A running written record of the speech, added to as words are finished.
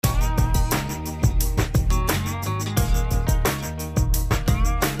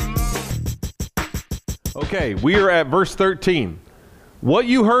Okay, we are at verse 13. What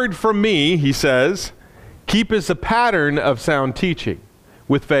you heard from me, he says, keep as a pattern of sound teaching,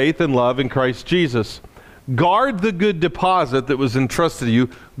 with faith and love in Christ Jesus. Guard the good deposit that was entrusted to you.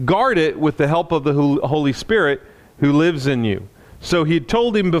 Guard it with the help of the Holy Spirit who lives in you. So he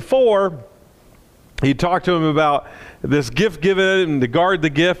told him before, he talked to him about this gift given and to guard the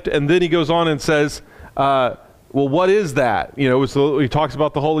gift, and then he goes on and says, well, what is that? You know, so he talks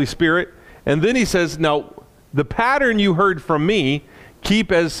about the Holy Spirit, and then he says, now, the pattern you heard from me,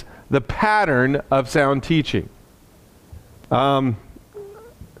 keep as the pattern of sound teaching.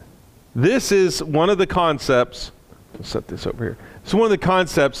 This is one of the concepts, I'll set this over here. It's one of the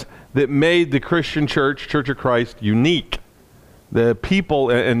concepts that made the Christian church, Church of Christ, unique. The people,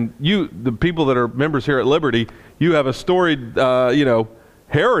 and you, the people that are members here at Liberty, you have a storied,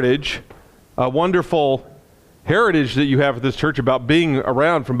 heritage, a wonderful heritage that you have at this church about being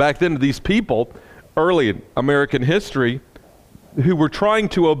around from back then to these people, early in American history, who were trying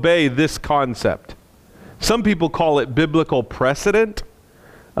to obey this concept. Some people call it biblical precedent,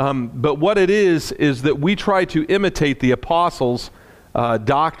 but what it is that we try to imitate the apostles'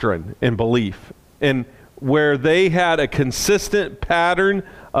 doctrine and belief. And where they had a consistent pattern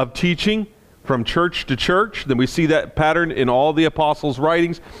of teaching from church to church, then we see that pattern in all the apostles'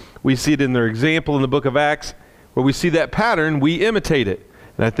 writings. We see it in their example in the book of Acts. Where we see that pattern, we imitate it.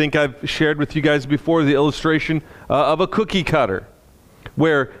 And I think I've shared with you guys before the illustration of a cookie cutter,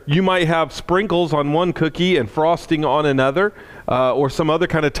 where you might have sprinkles on one cookie and frosting on another, or some other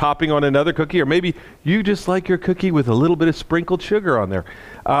kind of topping on another cookie, or maybe you just like your cookie with a little bit of sprinkled sugar on there,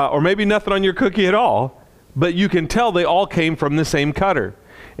 or maybe nothing on your cookie at all, but you can tell they all came from the same cutter.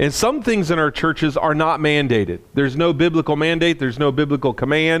 And some things in our churches are not mandated. There's no biblical mandate, there's no biblical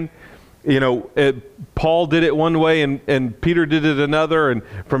command. You know, Paul did it one way and Peter did it another, and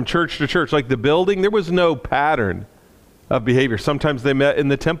from church to church. Like the building, there was no pattern of behavior. Sometimes they met in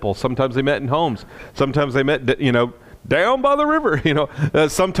the temple. Sometimes they met in homes. Sometimes they met, down by the river.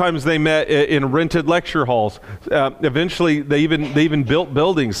 Sometimes they met in rented lecture halls. Eventually, they even built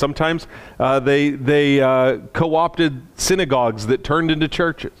buildings. Sometimes they co-opted synagogues that turned into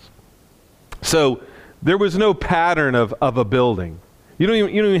churches. So there was no pattern of a building. You don't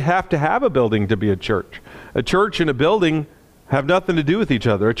even have to have a building to be a church. A church and a building have nothing to do with each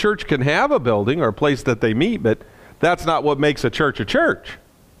other. A church can have a building or a place that they meet, but that's not what makes a church a church.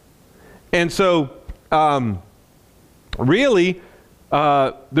 And so, really,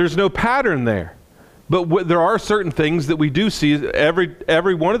 there's no pattern there. But there are certain things that we do see.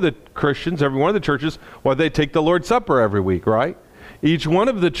 Every one of the Christians, every one of the churches, they take the Lord's Supper every week, right? Each one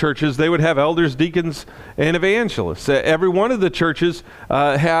of the churches, they would have elders, deacons, and evangelists. Every one of the churches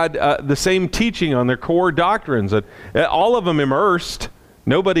had the same teaching on their core doctrines. All of them immersed.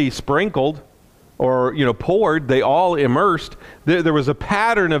 Nobody sprinkled or poured. They all immersed. There was a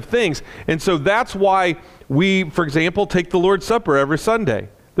pattern of things. And so that's why we, for example, take the Lord's Supper every Sunday.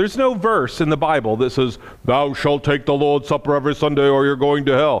 There's no verse in the Bible that says, thou shalt take the Lord's Supper every Sunday or you're going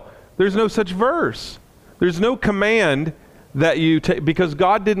to hell. There's no such verse. There's no command that you take, because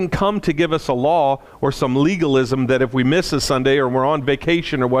God didn't come to give us a law or some legalism that if we miss a Sunday or we're on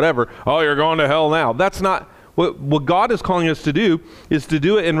vacation or whatever, you're going to hell now. That's not what God is calling us to do, is to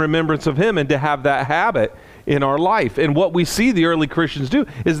do it in remembrance of Him and to have that habit in our life. And what we see the early Christians do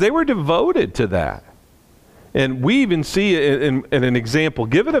is they were devoted to that. And we even see in an example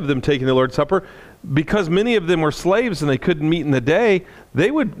given of them taking the Lord's Supper, because many of them were slaves and they couldn't meet in the day, they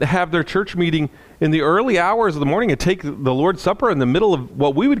would have their church meeting in the early hours of the morning and take the Lord's Supper in the middle of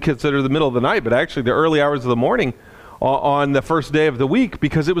what we would consider the middle of the night, but actually the early hours of the morning on the first day of the week,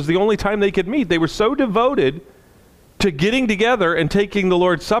 because it was the only time they could meet. They were so devoted to getting together and taking the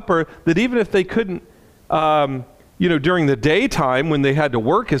Lord's Supper that even if they couldn't, during the daytime when they had to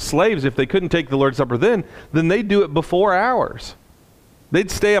work as slaves, if they couldn't take the Lord's Supper then they'd do it before hours.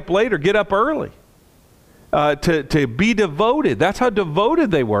 They'd stay up late or get up early to be devoted. That's how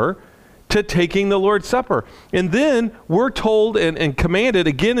devoted they were to taking the Lord's Supper. And then we're told and commanded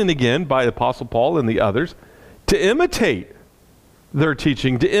again and again by the Apostle Paul and the others to imitate their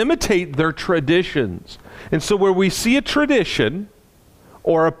teaching, to imitate their traditions. And so where we see a tradition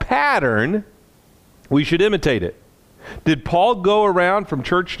or a pattern, we should imitate it. Did Paul go around from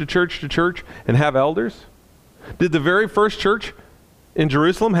church to church to church and have elders? Did the very first church in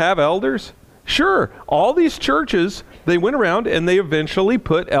Jerusalem have elders? Sure. All these churches, they went around and they eventually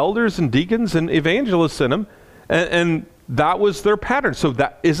put elders and deacons and evangelists in them, and that was their pattern. So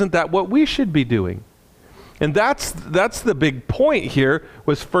isn't that what we should be doing? And that's the big point here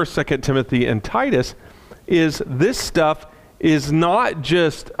with 1st, 2nd Timothy, and Titus, is this stuff is not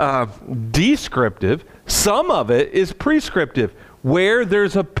just descriptive. Some of it is prescriptive, where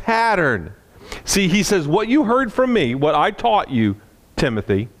there's a pattern. See, he says, what you heard from me, what I taught you,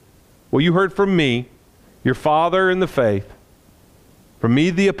 Timothy, what you heard from me, your father in the faith, from me,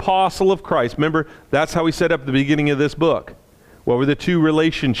 the apostle of Christ. Remember, that's how he set up the beginning of this book. What were the two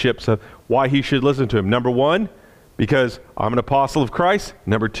relationships of why he should listen to him? Number one, because I'm an apostle of Christ.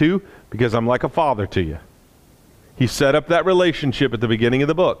 Number two, because I'm like a father to you. He set up that relationship at the beginning of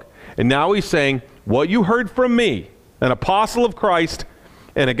the book. And now he's saying, what you heard from me, an apostle of Christ,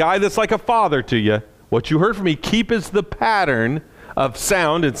 and a guy that's like a father to you, what you heard from me, keep as the pattern of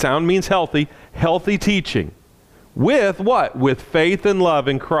sound, and sound means healthy, healthy teaching. With what? With faith and love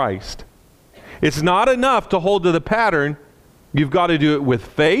in Christ. It's not enough to hold to the pattern. You've got to do it with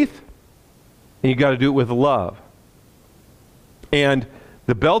faith, and you've got to do it with love. And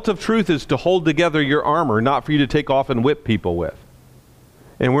the belt of truth is to hold together your armor, not for you to take off and whip people with.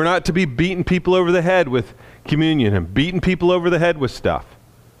 And we're not to be beating people over the head with communion and beating people over the head with stuff,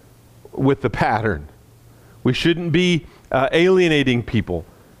 with the pattern. We shouldn't be alienating people.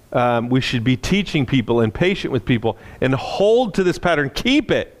 We should be teaching people and patient with people and hold to this pattern. Keep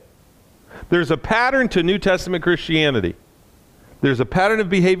it. There's a pattern to New Testament Christianity. There's a pattern of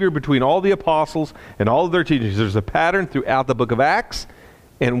behavior between all the apostles and all of their teachings. There's a pattern throughout the book of Acts,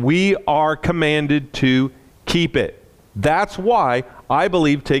 and we are commanded to keep it. That's why I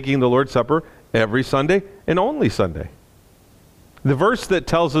believe taking the Lord's Supper every Sunday and only Sunday. The verse that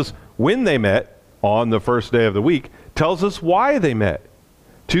tells us when they met on the first day of the week tells us why they met,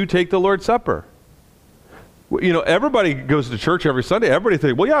 to take the Lord's Supper. You know, everybody goes to church every Sunday. Everybody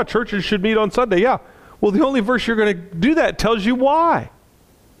thinks, well, yeah, churches should meet on Sunday. Yeah. Well, the only verse you're going to do that tells you why.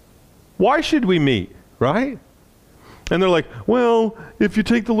 Why should we meet, right? And they're like, well, if you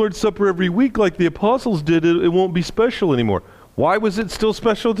take the Lord's Supper every week like the apostles did, it won't be special anymore. Why was it still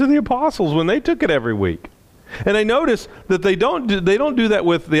special to the apostles when they took it every week? And I notice that they don't do that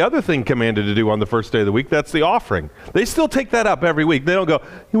with the other thing commanded to do on the first day of the week. That's the offering. They still take that up every week. They don't go,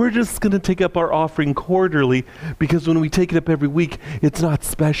 we're just going to take up our offering quarterly because when we take it up every week, it's not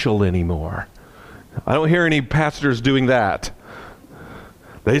special anymore. I don't hear any pastors doing that.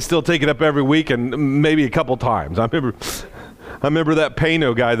 They still take it up every week and maybe a couple times. I remember that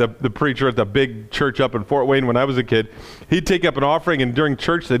Pano guy, the preacher at the big church up in Fort Wayne when I was a kid. He'd take up an offering, and during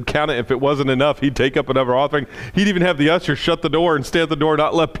church they'd count it. If it wasn't enough, he'd take up another offering. He'd even have the usher shut the door and stay at the door,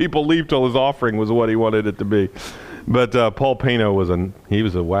 not let people leave till his offering was what he wanted it to be. But Paul Pano was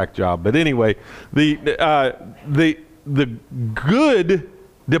a whack job. But anyway, the good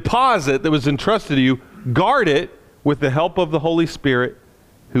deposit that was entrusted to you, guard it with the help of the Holy Spirit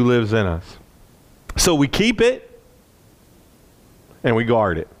who lives in us. So we keep it and we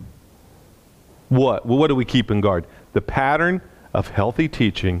guard it. What? Well, what do we keep and guard? The pattern of healthy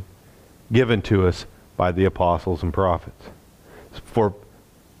teaching given to us by the apostles and prophets.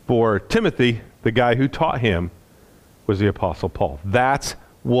 For Timothy, the guy who taught him was the apostle Paul. You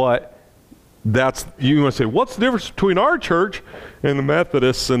want to say, what's the difference between our church and the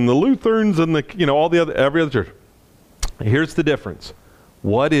Methodists and the Lutherans and every other church? Here's the difference.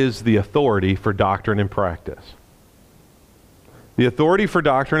 What is the authority for doctrine and practice? The authority for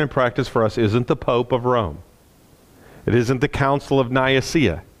doctrine and practice for us isn't the Pope of Rome. It isn't the Council of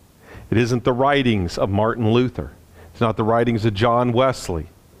Nicaea. It isn't the writings of Martin Luther. It's not the writings of John Wesley.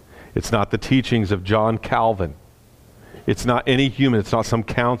 It's not the teachings of John Calvin. It's not any human. It's not some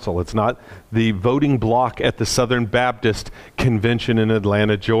council. It's not the voting bloc at the Southern Baptist Convention in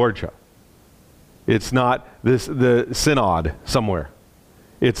Atlanta, Georgia. It's not the synod somewhere.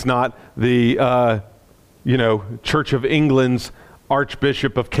 It's not the Church of England's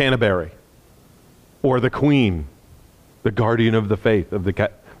Archbishop of Canterbury, or the Queen, the guardian of the faith of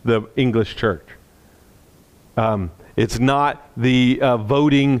the English Church. It's not the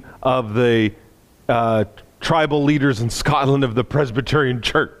voting of the tribal leaders in Scotland of the Presbyterian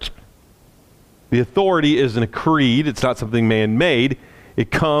Church. The authority isn't a creed. It's not something man-made. It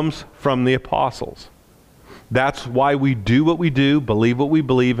comes from the apostles. That's why we do what we do, believe what we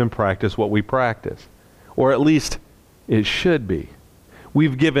believe, and practice what we practice. Or at least it should be.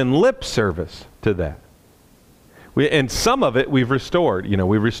 We've given lip service to that. And some of it we've restored.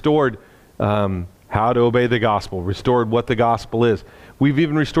 We've restored how to obey the gospel, restored what the gospel is. We've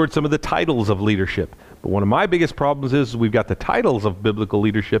even restored some of the titles of leadership. But one of my biggest problems is we've got the titles of biblical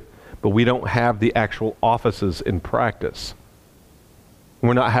leadership, but we don't have the actual offices in practice.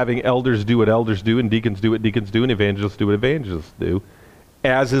 We're not having elders do what elders do, and deacons do what deacons do, and evangelists do what evangelists do,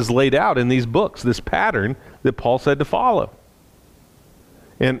 as is laid out in these books, this pattern that Paul said to follow.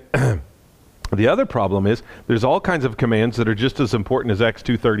 And the other problem is there's all kinds of commands that are just as important as Acts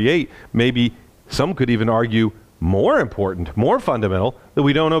 2:38, maybe some could even argue more important, more fundamental, that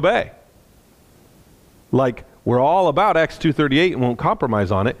we don't obey. Like, we're all about Acts 2:38 and won't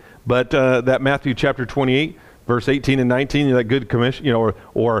compromise on it, but that Matthew chapter 28, verse 18 and 19, that good commission,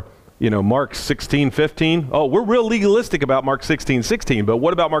 or Mark 16:15. Oh, we're real legalistic about Mark 16:16, but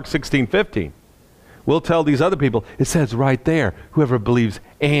what about Mark 16:15? We'll tell these other people, it says right there, whoever believes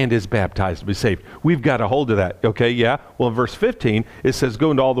and is baptized will be saved. We've got a hold of that. Okay, yeah. Well, in verse 15, it says, go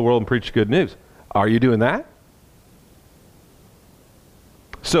into all the world and preach good news. Are you doing that?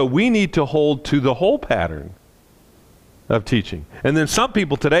 So we need to hold to the whole pattern of teaching. And then some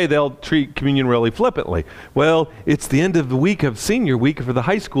people today, they'll treat communion really flippantly. Well, it's the end of the week of senior week for the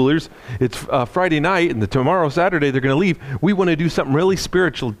high schoolers. It's Friday night, and tomorrow, Saturday, they're going to leave. We want to do something really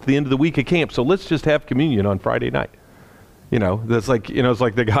spiritual at the end of the week of camp, so let's just have communion on Friday night. That's like, it's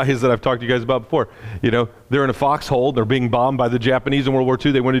like the guys that I've talked to you guys about before. They're in a foxhole. They're being bombed by the Japanese in World War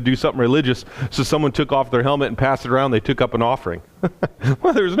II. They wanted to do something religious, so someone took off their helmet and passed it around. They took up an offering.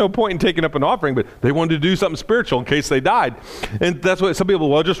 Well, there was no point in taking up an offering, but they wanted to do something spiritual in case they died. And that's what some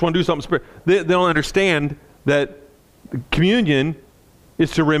people, I just want to do something spiritual. They don't understand that communion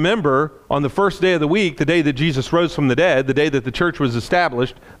is to remember on the first day of the week, the day that Jesus rose from the dead, the day that the church was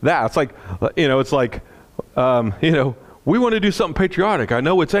established. It's like, we want to do something patriotic. I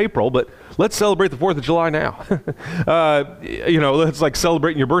know it's April, but let's celebrate the 4th of July now. It's like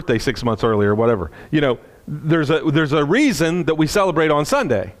celebrating your birthday 6 months earlier or whatever. There's a reason that we celebrate on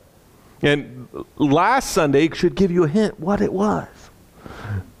Sunday. And last Sunday should give you a hint what it was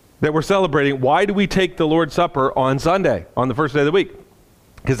that we're celebrating. Why do we take the Lord's Supper on Sunday, on the first day of the week?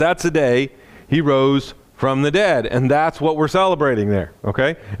 Because that's the day he rose from the dead. And that's what we're celebrating there,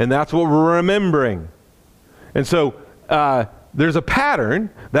 okay? And that's what we're remembering. And so there's a pattern.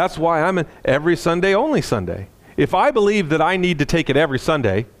 That's why I'm an every Sunday, only Sunday. If I believe that I need to take it every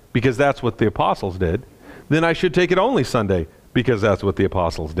Sunday, because that's what the apostles did, then I should take it only Sunday, because that's what the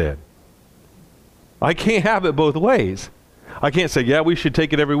apostles did. I can't have it both ways. I can't say, yeah, we should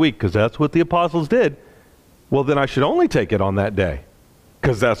take it every week, because that's what the apostles did. Well, then I should only take it on that day,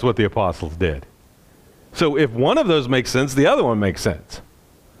 because that's what the apostles did. So if one of those makes sense, the other one makes sense.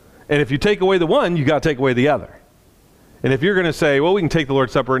 And if you take away the one, you got to take away the other. And if you're going to say, well, we can take the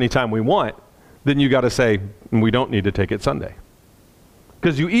Lord's Supper anytime we want, then you got to say, we don't need to take it Sunday.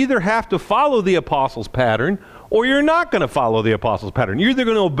 Because you either have to follow the apostles' pattern, or you're not going to follow the apostles' pattern. You're either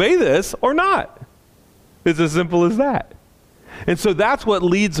going to obey this or not. It's as simple as that. And so that's what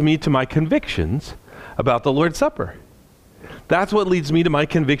leads me to my convictions about the Lord's Supper. That's what leads me to my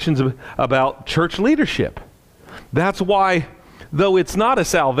convictions about church leadership. That's why, though it's not a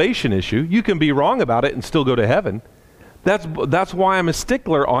salvation issue, you can be wrong about it and still go to heaven. That's why I'm a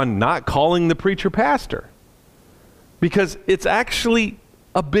stickler on not calling the preacher pastor. Because it's actually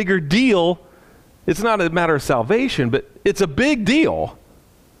a bigger deal. It's not a matter of salvation, but it's a big deal.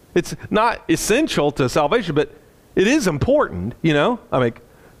 It's not essential to salvation, but it is important,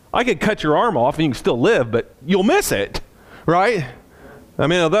 I could cut your arm off and you can still live, but you'll miss it, right?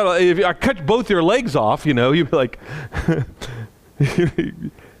 If I cut both your legs off, you'd be like,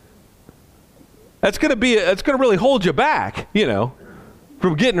 that's going to really hold you back,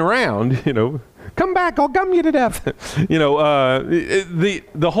 from getting around, Come back, I'll gum you to death.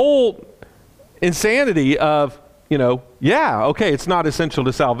 The whole insanity of, it's not essential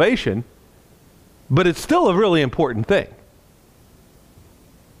to salvation, but it's still a really important thing.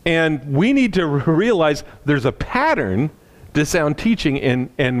 And we need to realize there's a pattern to sound teaching,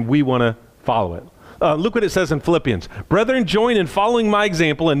 and we want to follow it. Look what it says in Philippians. Brethren, join in following my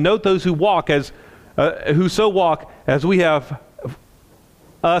example, and note those who so walk as we have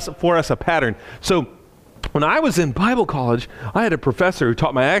for us a pattern. So when I was in Bible college, I had a professor who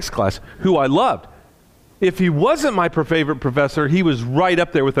taught my Acts class who I loved. If he wasn't my favorite professor, he was right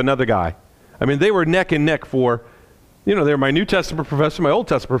up there with another guy. They were neck and neck for, they were my New Testament professor, my Old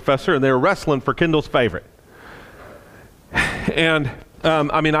Testament professor, and they were wrestling for Kendall's favorite. And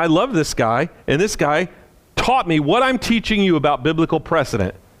I love this guy, and this guy taught me what I'm teaching you about biblical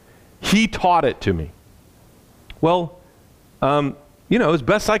precedent. He taught it to me. Well, as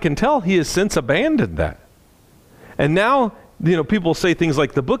best I can tell, he has since abandoned that. And now, people say things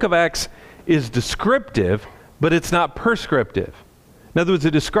like the book of Acts is descriptive, but it's not prescriptive. In other words,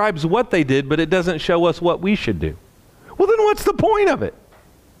 it describes what they did, but it doesn't show us what we should do. Well, then what's the point of it?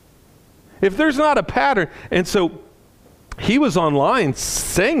 If there's not a pattern. And so he was online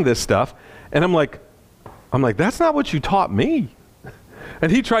saying this stuff, and I'm like, that's not what you taught me.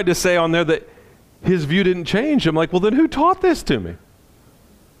 And he tried to say on there that his view didn't change. I'm like, well, then who taught this to me?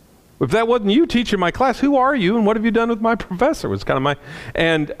 If that wasn't you teaching my class, who are you and what have you done with my professor? Was kind of my,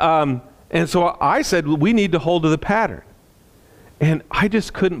 and And so I said, we need to hold to the pattern. And I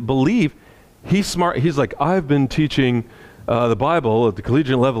just couldn't believe he's smart. He's like, I've been teaching the Bible at the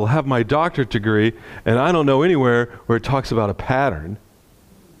collegiate level, have my doctorate degree, and I don't know anywhere where it talks about a pattern.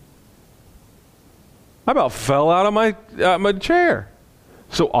 I about fell out of my chair.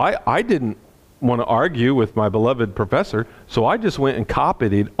 So I didn't want to argue with my beloved professor, so I just went and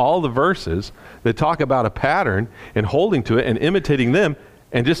copied all the verses that talk about a pattern and holding to it and imitating them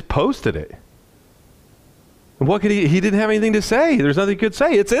and just posted it. And what could he didn't have anything to say. There's nothing he could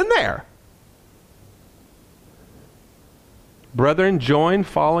say. It's in there. Brethren, join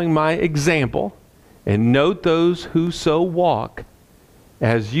following my example and note those who so walk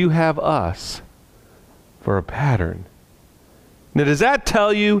as you have us for a pattern. Now, does that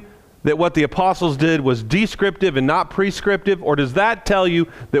tell you that what the apostles did was descriptive and not prescriptive? Or does that tell you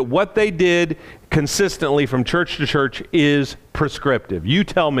that what they did consistently from church to church is prescriptive? You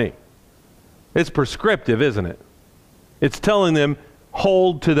tell me. It's prescriptive, isn't it? It's telling them,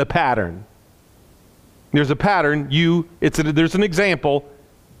 hold to the pattern. There's a pattern, there's an example,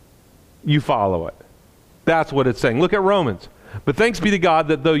 you follow it. That's what it's saying. Look at Romans. But thanks be to God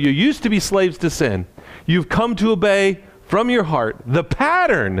that though you used to be slaves to sin, you've come to obey from your heart the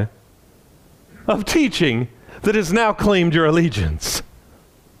pattern of teaching that has now claimed your allegiance.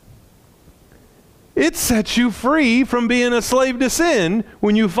 It sets you free from being a slave to sin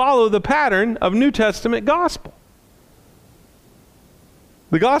when you follow the pattern of New Testament gospel.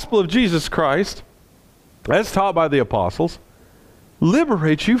 The gospel of Jesus Christ, as taught by the apostles,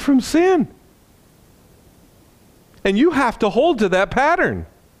 liberates you from sin. And you have to hold to that pattern.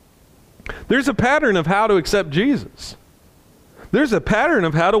 There's a pattern of how to accept Jesus. There's a pattern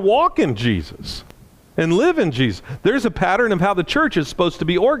of how to walk in Jesus and live in Jesus. There's a pattern of how the church is supposed to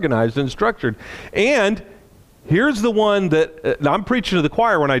be organized and structured. And here's the one that I'm preaching to the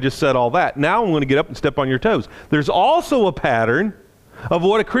choir when I just said all that. Now I'm going to get up and step on your toes. There's also a pattern of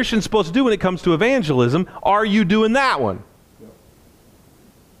what a Christian's supposed to do when it comes to evangelism. Are you doing that one?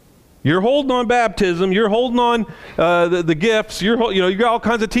 You're holding on baptism. You're holding on the gifts. You got all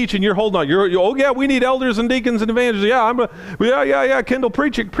kinds of teaching. You're holding on. Oh yeah, we need elders and deacons and evangelists. Yeah. Kendall,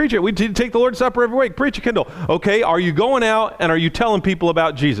 preach it. We take the Lord's Supper every week. Preach it, Kendall. Okay, are you going out and are you telling people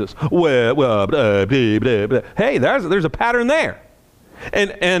about Jesus? Well, blah, blah, blah. Hey, there's a pattern there,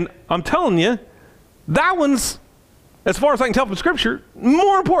 and I'm telling you, that one's, as far as I can tell from Scripture,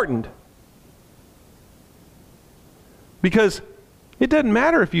 more important. Because it doesn't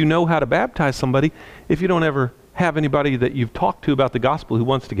matter if you know how to baptize somebody if you don't ever have anybody that you've talked to about the gospel who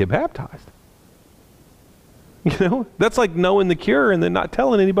wants to get baptized. You know, that's like knowing the cure and then not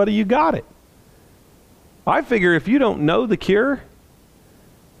telling anybody you got it. I figure if you don't know the cure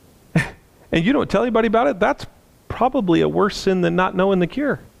and you don't tell anybody about it, that's probably a worse sin than not knowing the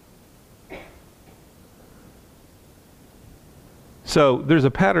cure. So there's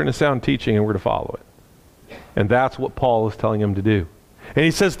a pattern of sound teaching and we're to follow it. And that's what Paul is telling him to do. And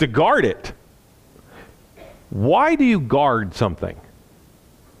he says to guard it. Why do you guard something?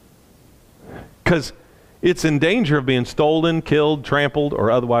 Because it's in danger of being stolen, killed, trampled,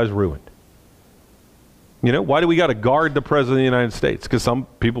 or otherwise ruined. You know, why do we got to guard the President of the United States? Because some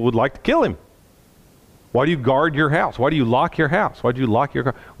people would like to kill him. Why do you guard your house? Why do you lock your house? Why do you lock your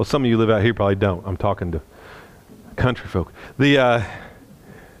car? Well, some of you live out here probably don't. I'm talking to country folk.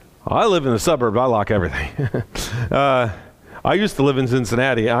 I live in the suburbs. I lock everything. I used to live in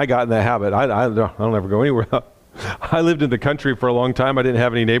Cincinnati. I got in that habit. I don't ever go anywhere. I lived in the country for a long time. I didn't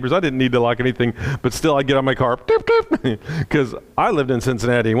have any neighbors. I didn't need to lock anything, but still I'd get on my car, because I lived in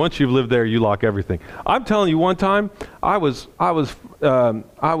Cincinnati. Once you've lived there, you lock everything. I'm telling you, one time I was young.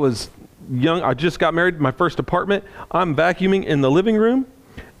 I just got married, my first apartment. I'm vacuuming in the living room,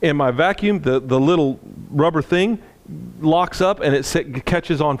 and my vacuum, the little rubber thing, locks up and it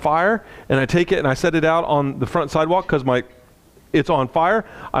catches on fire, and I take it and I set it out on the front sidewalk because it's on fire.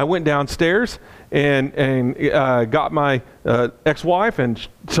 I went downstairs and got my ex-wife and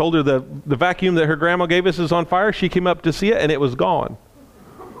told her the vacuum that her grandma gave us is on fire. She came up to see it and it was gone.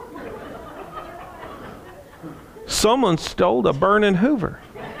 Someone stole a burning Hoover.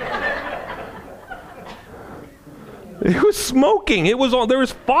 It was smoking. It was on. There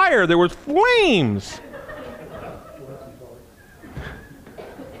was fire. There was flames.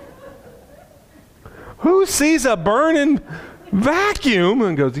 Who sees a burning vacuum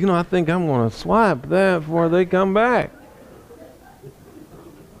and goes, I think I'm going to swipe that before they come back?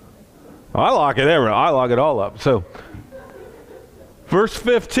 I lock it all up. So, verse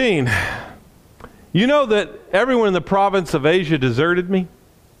 15. You know that everyone in the province of Asia deserted me?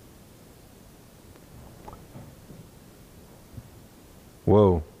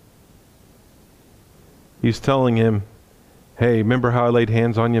 Whoa. He's telling him, hey, remember how I laid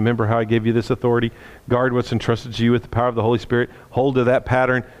hands on you? Remember how I gave you this authority? Guard what's entrusted to you with the power of the Holy Spirit. Hold to that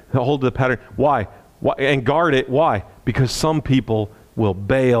pattern. Hold to the pattern. Why? And guard it. Why? Because some people will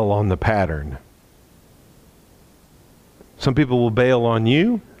bail on the pattern. Some people will bail on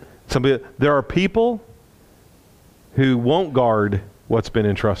you. There are people who won't guard what's been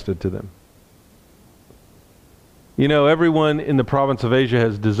entrusted to them. You know, everyone in the province of Asia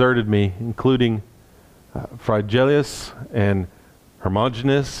has deserted me, including Phygellus and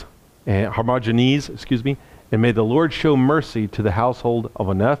Hermogenes, and may the Lord show mercy to the household of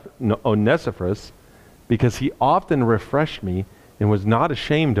Onesiphorus, because he often refreshed me and was not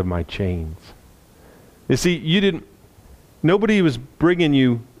ashamed of my chains. You see, nobody was bringing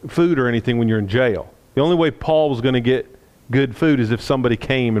you food or anything when you're in jail. The only way Paul was going to get good food is if somebody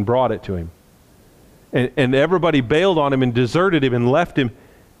came and brought it to him. And everybody bailed on him and deserted him and left him,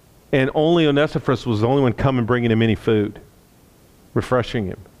 and only Onesiphorus was the only one coming bringing him any food, refreshing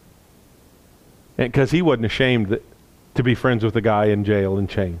him. Because he wasn't ashamed to be friends with a guy in jail in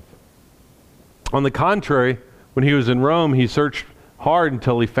chains. On the contrary, when he was in Rome, he searched hard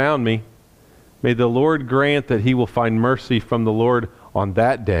until he found me. May the Lord grant that he will find mercy from the Lord on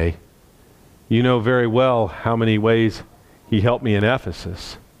that day. You know very well how many ways he helped me in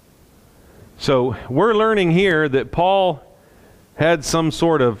Ephesus. So we're learning here that Paul had some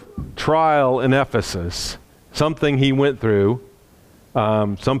sort of trial in Ephesus, something he went through.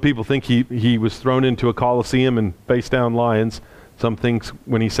 Some people think he was thrown into a Colosseum and faced down lions. Some think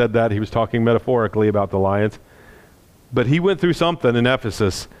when he said that he was talking metaphorically about the lions. But he went through something in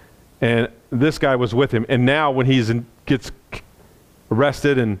Ephesus, and this guy was with him. And now when gets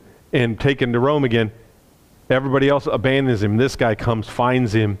arrested and taken to Rome again, everybody else abandons him. This guy comes,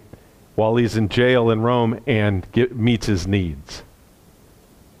 finds him while he's in jail in Rome, and meets his needs.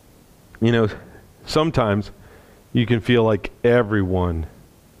 You know, sometimes you can feel like everyone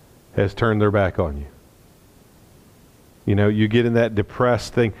has turned their back on you. You know, you get in that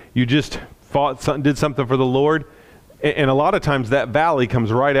depressed thing. You just did something for the Lord, and a lot of times that valley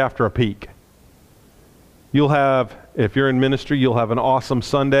comes right after a peak. You'll have, if you're in ministry, you'll have an awesome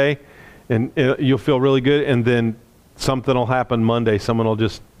Sunday, and you'll feel really good, and then something will happen Monday. Someone will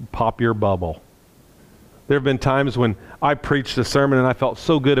just pop your bubble. There have been times when I preached a sermon and I felt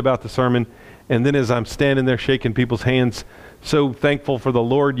so good about the sermon, and then as I'm standing there shaking people's hands, so thankful for the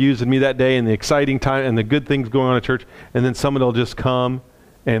Lord using me that day and the exciting time and the good things going on at church, and then someone will just come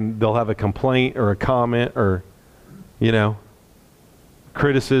and they'll have a complaint or a comment or,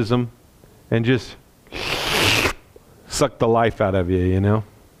 criticism, and just suck the life out of you,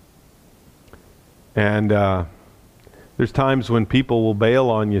 And there's times when people will bail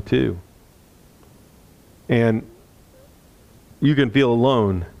on you too. And you can feel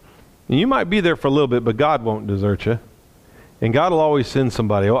alone. And you might be there for a little bit, but God won't desert you. And God will always send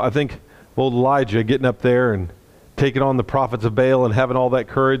somebody. I think of old Elijah getting up there and taking on the prophets of Baal and having all that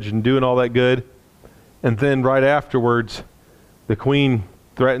courage and doing all that good. And then right afterwards, the queen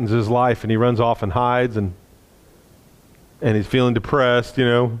threatens his life and he runs off and hides, and he's feeling depressed,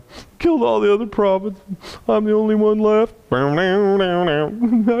 Killed all the other prophets. I'm the only one left.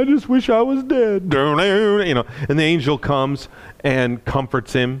 I just wish I was dead. And the angel comes and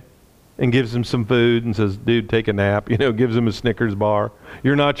comforts him and gives him some food and says, dude, take a nap. Gives him a Snickers bar.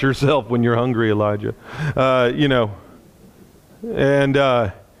 You're not yourself when you're hungry, Elijah.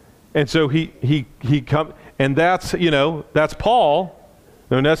 And so he comes, and that's Paul.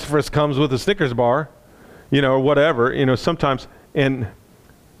 Onesiphorus comes with a Snickers bar, or whatever, sometimes. And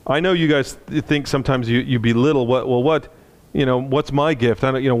I know you guys think sometimes you belittle what's my gift?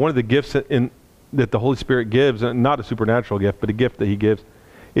 I know, one of the gifts that the Holy Spirit gives, and not a supernatural gift, but a gift that he gives,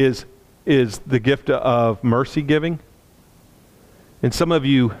 is the gift of mercy giving. And some of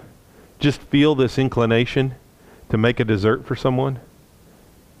you just feel this inclination to make a dessert for someone.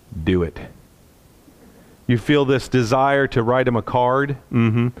 Do it. You feel this desire to write them a card.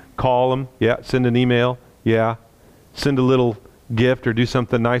 Call them. Yeah. Send an email. Yeah. Send a little gift or do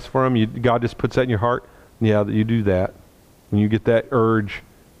something nice for them. God just puts that in your heart. Yeah, you do that. When you get that urge,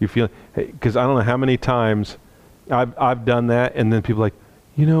 you feel, because I don't know how many times I've done that, and then people are like,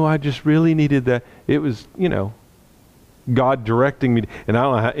 I just really needed that. It was, God directing me. And I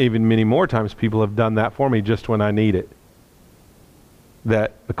don't know how even many more times people have done that for me just when I need it.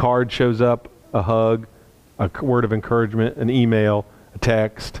 That a card shows up, a hug, a word of encouragement, an email, a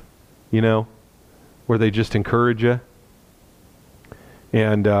text, where they just encourage you.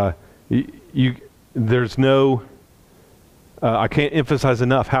 And there's no, I can't emphasize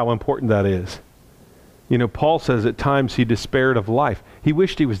enough how important that is. Paul says at times he despaired of life. He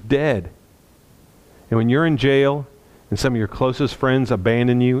wished he was dead. And when you're in jail and some of your closest friends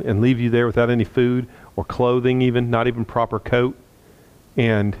abandon you and leave you there without any food or clothing even, not even proper coat,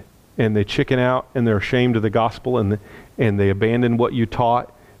 and they chicken out and they're ashamed of the gospel and they abandon what you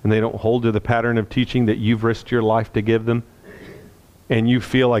taught and they don't hold to the pattern of teaching that you've risked your life to give them, and you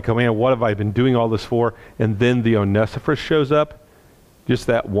feel like, oh man, what have I been doing all this for? And then the Onesiphorus shows up, just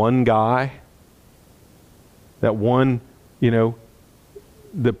that one guy, that one,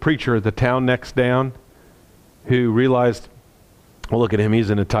 the preacher at the town next down who realized, well, look at him, he's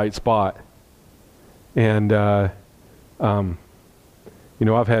in a tight spot. And, I've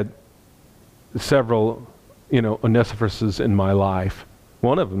had several, Onesiphoruses in my life.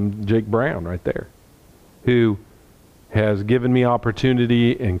 One of them, Jake Brown, right there, who has given me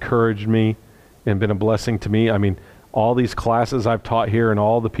opportunity, encouraged me, and been a blessing to me. I mean, all these classes I've taught here and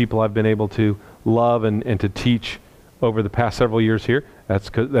all the people I've been able to love and to teach over the past several years here,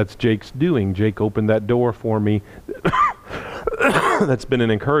 that's Jake's doing. Jake opened that door for me. That's been an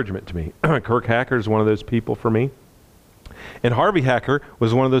encouragement to me. Kirk Hacker is one of those people for me. And Harvey Hacker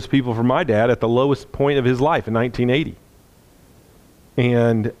was one of those people for my dad at the lowest point of his life in 1980.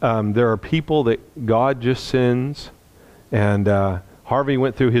 And there are people that God just sends. And Harvey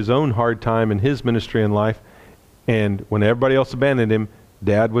went through his own hard time in his ministry and life. And when everybody else abandoned him,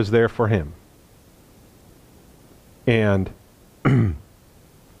 Dad was there for him. And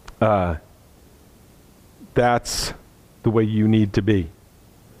that's the way you need to be.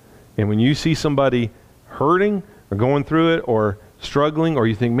 And when you see somebody hurting or going through it or struggling, or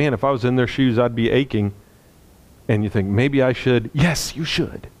you think, man, if I was in their shoes, I'd be aching, and you think, maybe I should. Yes, you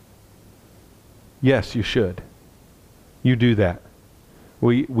should. Yes, you should. You do that.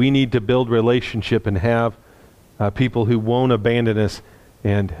 We need to build relationship and have people who won't abandon us.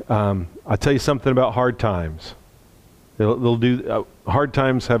 And I'll tell you something about hard times. They'll do hard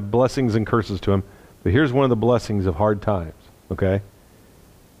times have blessings and curses to them. But here's one of the blessings of hard times, okay?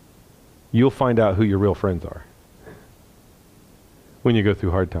 You'll find out who your real friends are when you go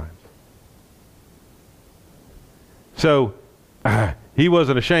through hard times. So he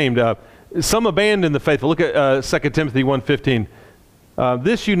wasn't ashamed. Some abandoned the faith. Look at 2 Timothy 1:15.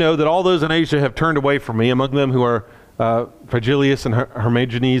 This you know, that all those in Asia have turned away from me, among them who are Phygelius and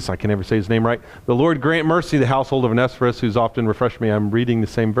Hermogenes, I can never say his name right. The Lord grant mercy to the household of Onesiphorus, who's often refreshed me. I'm reading the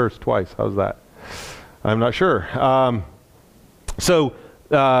same verse twice. How's that? I'm not sure.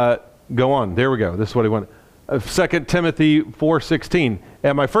 Go on. There we go. This is what he wanted. 2 Timothy 4:16.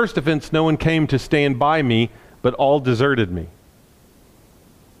 At my first offense, no one came to stand by me, but all deserted me.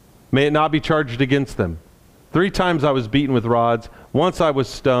 May it not be charged against them. 3 times I was beaten with rods. Once I was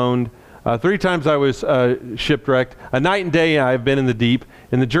stoned. 3 times I was shipwrecked. A night and day I have been in the deep.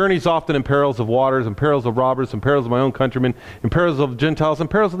 In the journeys often in perils of waters, and perils of robbers, and perils of my own countrymen, in perils of Gentiles, and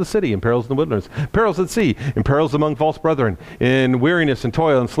perils of the city, and perils in the wilderness, perils at sea, and perils among false brethren, in weariness and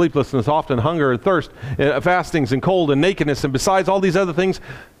toil and sleeplessness, often hunger and thirst, fastings and cold and nakedness, and besides all these other things,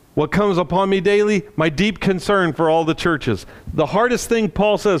 what comes upon me daily? My deep concern for all the churches. The hardest thing,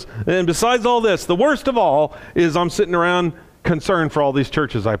 Paul says, and besides all this, the worst of all is I'm sitting around concerned for all these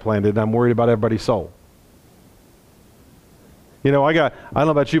churches I planted, and I'm worried about everybody's soul. I don't know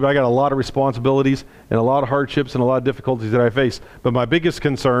about you, but I got a lot of responsibilities and a lot of hardships and a lot of difficulties that I face. But my biggest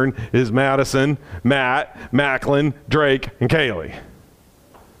concern is Madison, Matt, Macklin, Drake, and Kaylee.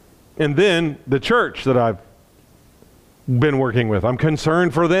 And then the church that I've been working with. I'm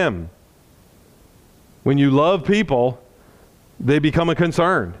concerned for them. When you love people, they become a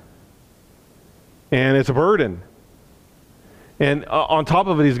concern. And it's a burden. And on top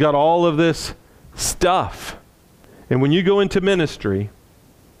of it, he's got all of this stuff. And when you go into ministry,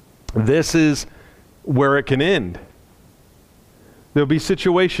 this is where it can end. There'll be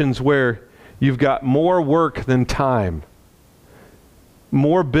situations where you've got more work than time,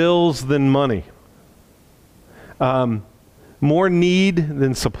 more bills than money, more need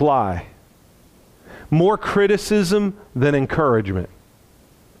than supply, more criticism than encouragement,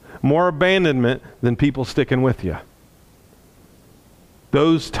 more abandonment than people sticking with you.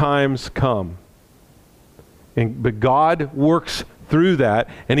 Those times come. But God works through that,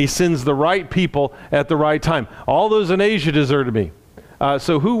 and he sends the right people at the right time. All those in Asia deserted me.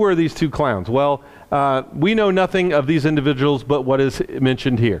 So who were these 2 clowns? Well, we know nothing of these individuals but what is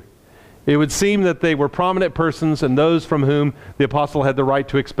mentioned here. It would seem that they were prominent persons and those from whom the apostle had the right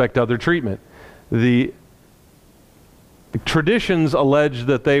to expect other treatment. The traditions allege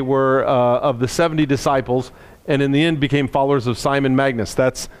that they were of the 70 disciples, and in the end became followers of Simon Magus.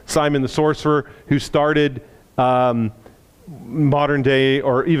 That's Simon the sorcerer, who started modern day,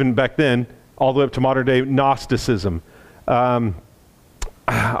 or even back then, all the way up to modern day Gnosticism.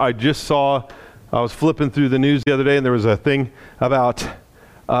 I just saw I was flipping through the news the other day, and there was a thing about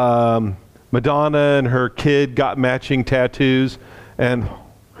Madonna and her kid got matching tattoos, and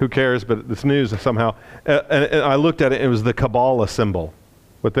who cares, but it's news somehow. And I looked at it, and it was the Kabbalah symbol,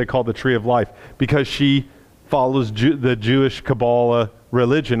 what they call the tree of life, because she follows the Jewish Kabbalah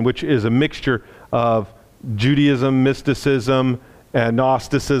religion, which is a mixture of Judaism, mysticism, and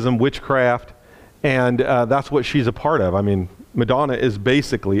Gnosticism, witchcraft, and that's what she's a part of. I mean, Madonna is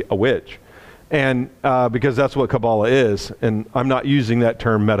basically a witch, and because that's what Kabbalah is, and I'm not using that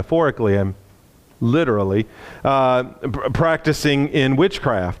term metaphorically, I'm literally practicing in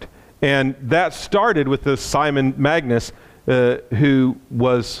witchcraft. And that started with this Simon Magus, who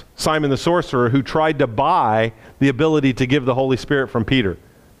was Simon the sorcerer, who tried to buy the ability to give the Holy Spirit from Peter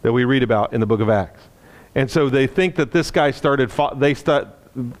that we read about in the book of Acts. And so they think that this guy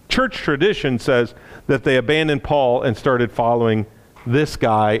church tradition says that they abandoned Paul and started following this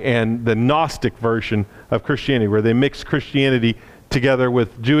guy and the Gnostic version of Christianity, where they mix Christianity together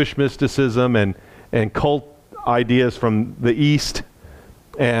with Jewish mysticism and cult ideas from the East,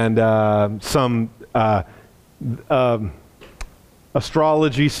 and some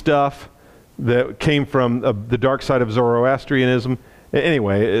astrology stuff that came from the dark side of Zoroastrianism.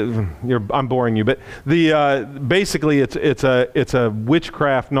 Anyway, I'm boring you, but basically it's a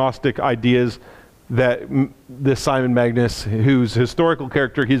witchcraft Gnostic ideas that this Simon Magus, whose historical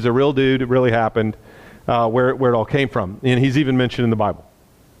character, he's a real dude, it really happened, where it all came from, and he's even mentioned in the Bible.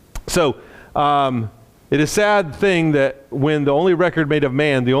 So it is a sad thing that when the only record made of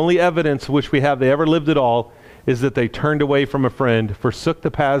man, the only evidence which we have they ever lived at all, is that they turned away from a friend, forsook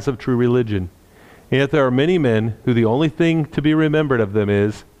the paths of true religion. And yet there are many men who the only thing to be remembered of them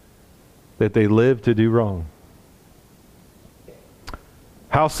is that they lived to do wrong.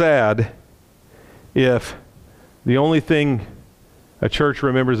 How sad if the only thing a church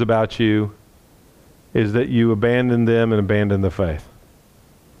remembers about you is that you abandoned them and abandoned the faith.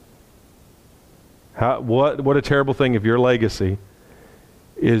 What a terrible thing if your legacy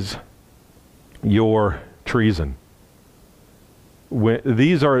is your treason.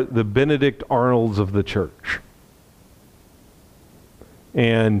 These are the Benedict Arnolds of the church.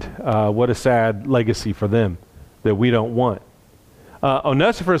 And what a sad legacy for them that we don't want.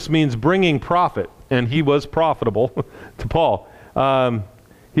 Onesiphorus means bringing profit, and he was profitable to Paul.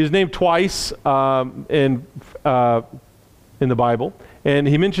 He was named twice in the Bible, and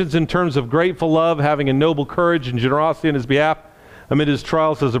he mentions in terms of grateful love, having a noble courage and generosity in his behalf amid his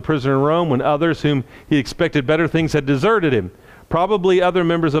trials as a prisoner in Rome, when others whom he expected better things had deserted him. Probably other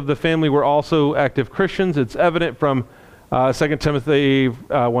members of the family were also active Christians. It's evident from 2 Timothy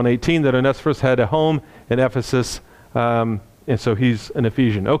 1:18 that Onesiphorus had a home in Ephesus, and so he's an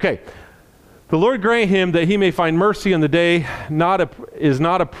Ephesian. Okay. The Lord grant him that he may find mercy on the day is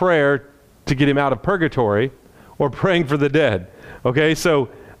not a prayer to get him out of purgatory or praying for the dead. Okay, so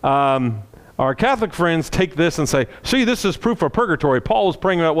our Catholic friends take this and say, see, this is proof of purgatory. Paul was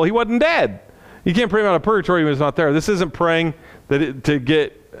praying about, well, he wasn't dead. You can't pray him out of purgatory when he's not there. This isn't praying to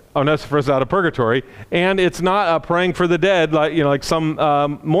get Onesiphorus out of purgatory, and it's not praying for the dead like some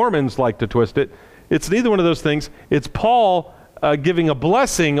Mormons like to twist it. It's neither one of those things. It's Paul giving a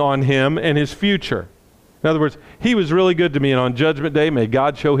blessing on him and his future. In other words, he was really good to me, and on Judgment Day, may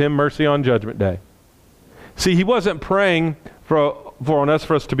God show him mercy on Judgment Day. See, he wasn't praying for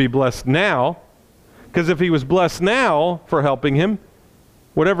Onesiphorus to be blessed now, because if he was blessed now for helping him,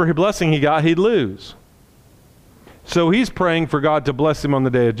 whatever blessing he got, he'd lose. So he's praying for God to bless him on the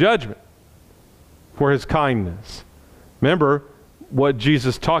day of judgment for his kindness. Remember what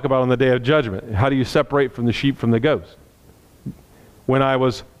Jesus talked about on the day of judgment. How do you separate from the sheep from the goats? When I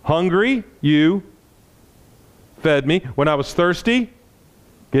was hungry, you fed me. When I was thirsty,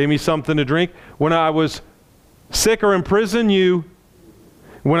 gave me something to drink. When I was sick or in prison, you.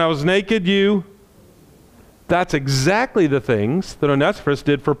 When I was naked, you. That's exactly the things that Onesiphorus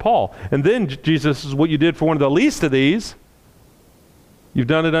did for Paul. And then Jesus is what you did for one of the least of these, you've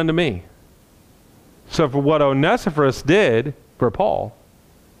done it unto me. So for what Onesiphorus did for Paul,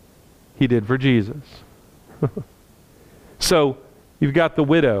 he did for Jesus. So you've got the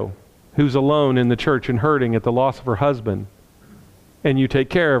widow who's alone in the church and hurting at the loss of her husband. And you take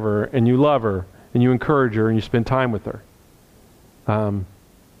care of her, and you love her, and you encourage her, and you spend time with her.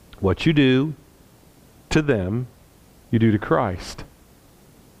 What you do to them, you do to Christ.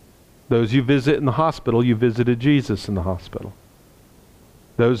 Those you visit in the hospital, you visited Jesus in the hospital.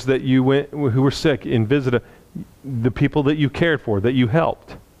 Those that you went who were sick and visited, the people that you cared for, that you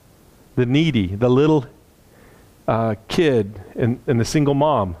helped, the needy, the little kid and the single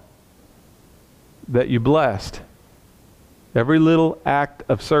mom that you blessed. Every little act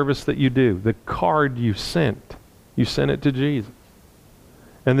of service that you do, the card you sent it to Jesus.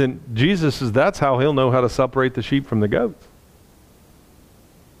 And then Jesus says that's how he'll know how to separate the sheep from the goats.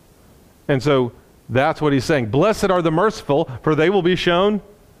 And so that's what he's saying. Blessed are the merciful, for they will be shown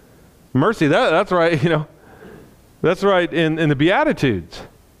mercy. That's right, that's right in the Beatitudes.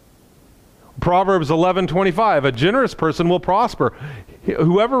 Proverbs 11:25, a generous person will prosper.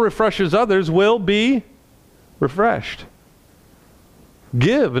 Whoever refreshes others will be refreshed.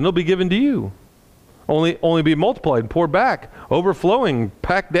 Give, and it'll be given to you. Only be multiplied, poured back, overflowing,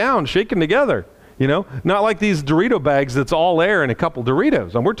 packed down, shaken together. Not like these Dorito bags that's all air and a couple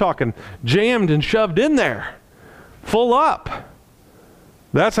Doritos. And we're talking jammed and shoved in there, full up.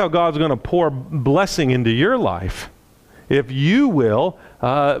 That's how God's going to pour blessing into your life, if you will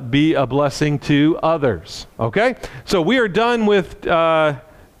be a blessing to others. Okay? So we are done with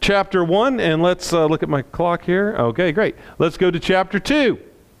chapter 1, and let's look at my clock here. Okay, great. Let's go to chapter 2.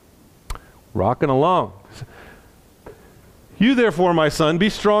 Rocking along. You therefore, my son, be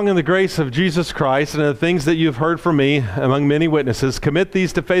strong in the grace of Jesus Christ and in the things that you've heard from me among many witnesses. Commit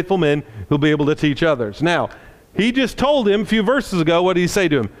these to faithful men who'll be able to teach others. Now, he just told him a few verses ago, what did he say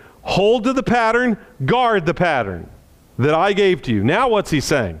to him? Hold to the pattern, guard the pattern that I gave to you. Now what's he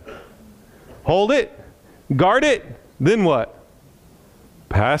saying? Hold it, guard it, then what?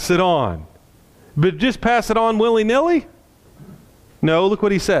 Pass it on. But just pass it on willy-nilly? No, look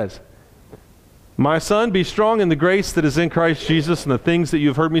what he says. My son, be strong in the grace that is in Christ Jesus, and the things that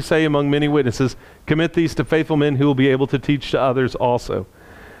you've heard me say among many witnesses. Commit these to faithful men who will be able to teach to others also.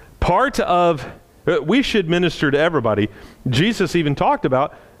 Part of, we should minister to everybody. Jesus even talked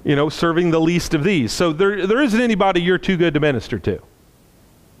about, serving the least of these. So there isn't anybody you're too good to minister to.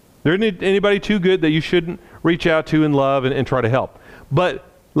 There isn't anybody too good that you shouldn't reach out to and love and try to help. But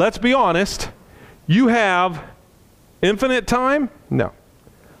let's be honest, you have infinite time? No.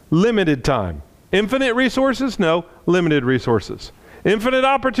 Limited time. Infinite resources? No. Limited resources. Infinite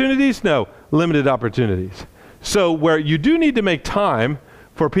opportunities? No. Limited opportunities. So where you do need to make time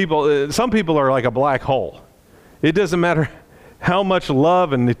for people, some people are like a black hole. It doesn't matter how much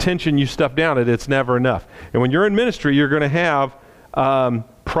love and attention you stuff down it, it's never enough. And when you're in ministry, you're going to have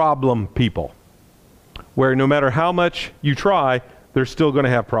problem people, where no matter how much you try, they're still going to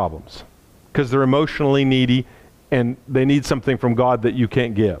have problems because they're emotionally needy and they need something from God that you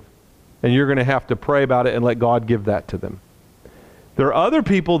can't give. And you're going to have to pray about it and let God give that to them. There are other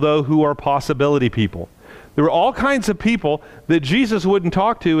people, though, who are possibility people. There were all kinds of people that Jesus wouldn't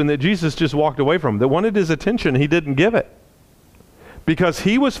talk to and that Jesus just walked away from, that wanted his attention. He didn't give it. Because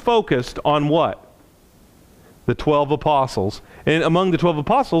he was focused on what? The 12 apostles. And among the 12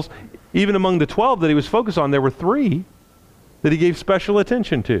 apostles, even among the 12 that he was focused on, there were 3 that he gave special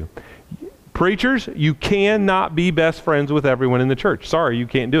attention to. Preachers, you cannot be best friends with everyone in the church. Sorry, you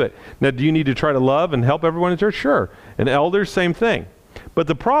can't do it. Now, do you need to try to love and help everyone in the church? Sure. And elders, same thing. But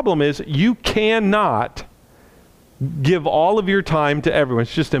the problem is you cannot give all of your time to everyone.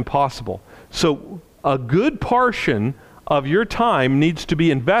 It's just impossible. So a good portion of your time needs to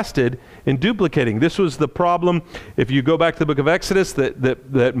be invested in duplicating. This was the problem, if you go back to the book of Exodus,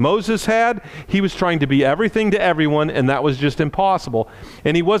 that Moses had. He was trying to be everything to everyone, and that was just impossible.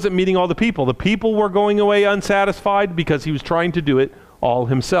 And he wasn't meeting all the people. The people were going away unsatisfied because he was trying to do it all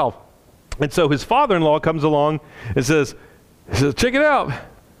himself. And so his father-in-law comes along and says, check it out.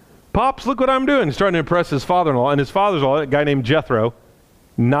 Pops, look what I'm doing. He's trying to impress his father-in-law. And his father-in-law, a guy named Jethro,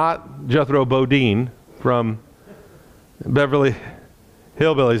 not Jethro Bodine from Beverly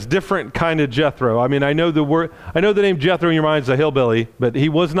Hillbillies, different kind of Jethro. I mean, I know the name Jethro in your mind is a hillbilly, but he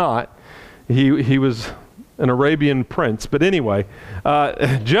was not. He was an Arabian prince. But anyway,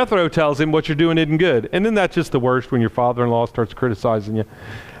 Jethro tells him what you're doing isn't good. And then that's just the worst when your father-in-law starts criticizing you.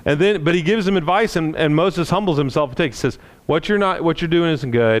 But he gives him advice, and Moses humbles himself and takes. He says, what you're doing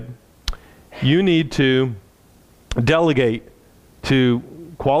isn't good. You need to delegate to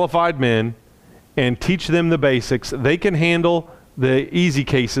qualified men and teach them the basics. They can handle the easy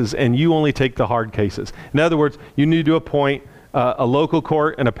cases, and you only take the hard cases. In other words, you need to appoint a local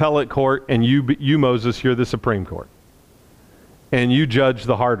court, an appellate court, and you, Moses, you're the Supreme Court. And you judge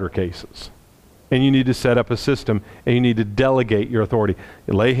the harder cases. And you need to set up a system, and you need to delegate your authority.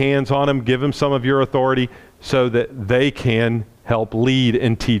 You lay hands on them, give them some of your authority so that they can help lead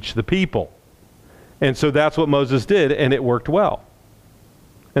and teach the people. And so that's what Moses did, and it worked well.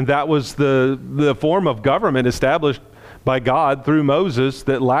 And that was the form of government established by God through Moses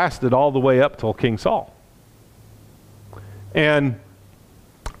that lasted all the way up till King Saul. And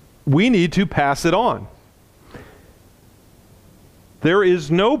we need to pass it on. There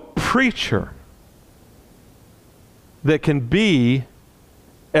is no preacher that can be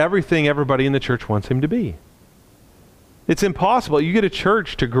everything everybody in the church wants him to be. It's impossible. You get a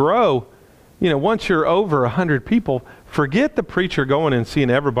church to grow, once you're over 100 people, forget the preacher going and seeing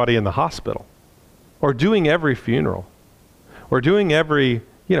everybody in the hospital or doing every funeral or doing every,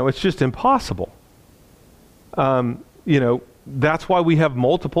 it's just impossible. That's why we have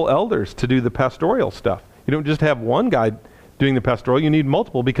multiple elders to do the pastoral stuff. You don't just have one guy doing the pastoral, you need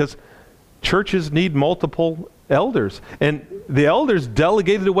multiple, because churches need multiple elders. And the elders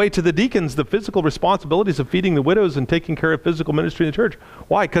delegated away to the deacons the physical responsibilities of feeding the widows and taking care of physical ministry in the church.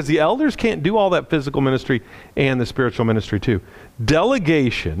 Why? Because the elders can't do all that physical ministry and the spiritual ministry too.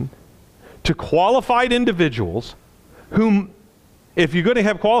 Delegation to qualified individuals whom, if you're going to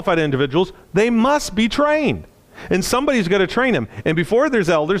have qualified individuals, they must be trained. And somebody's got to train them. And before there's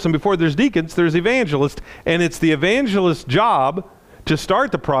elders and before there's deacons, there's evangelists. And it's the evangelist's job to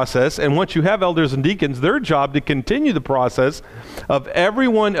start the process. And once you have elders and deacons, their job to continue the process of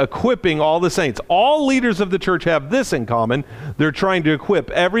everyone equipping all the saints. All leaders of the church have this in common. They're trying to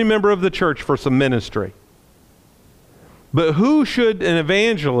equip every member of the church for some ministry. But who should an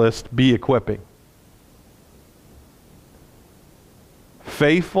evangelist be equipping?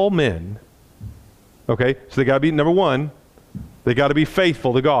 Faithful men. Okay, so they got to be, number one, they got to be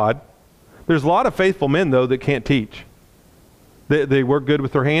faithful to God. There's a lot of faithful men, though, that can't teach. They work good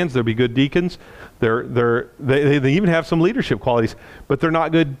with their hands. They'll be good deacons. They even have some leadership qualities, but they're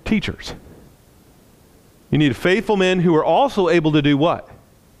not good teachers. You need faithful men who are also able to do what?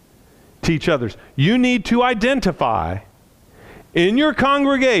 Teach others. You need to identify in your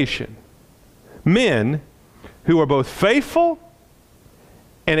congregation men who are both faithful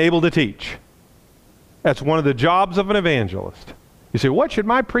and able to teach. That's one of the jobs of an evangelist. You say, what should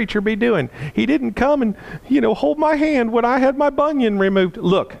my preacher be doing? He didn't come and, hold my hand when I had my bunion removed.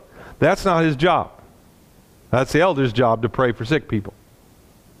 Look, that's not his job. That's the elder's job to pray for sick people.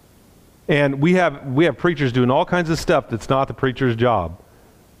 And we have preachers doing all kinds of stuff that's not the preacher's job.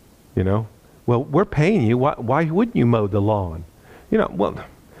 Well, we're paying you. Why wouldn't you mow the lawn?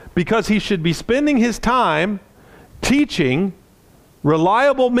 Because he should be spending his time teaching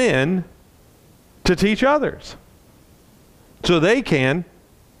reliable men to teach others so they can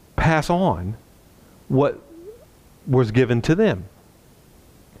pass on what was given to them.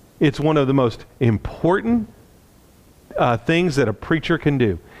 It's one of the most important things that a preacher can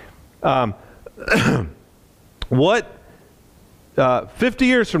do. 50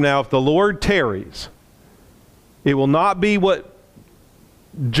 years from now, if the Lord tarries, it will not be what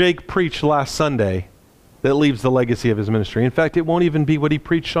Jake preached last Sunday that leaves the legacy of his ministry. In fact, it won't even be what he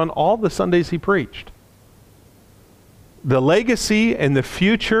preached on all the Sundays he preached. The legacy and the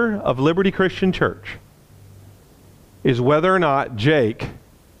future of Liberty Christian Church is whether or not Jake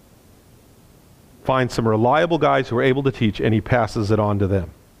finds some reliable guys who are able to teach and he passes it on to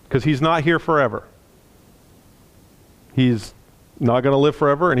them. Because he's not here forever. He's not going to live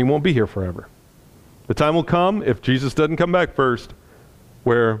forever and he won't be here forever. The time will come, if Jesus doesn't come back first,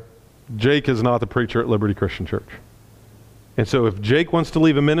 where Jake is not the preacher at Liberty Christian Church. And so if Jake wants to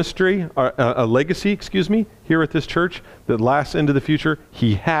leave a ministry, a legacy, here at this church that lasts into the future,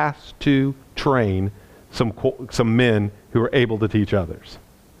 he has to train some men who are able to teach others.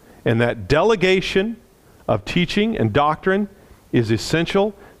 And that delegation of teaching and doctrine is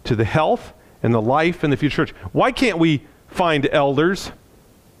essential to the health and the life and the future church. Why can't we find elders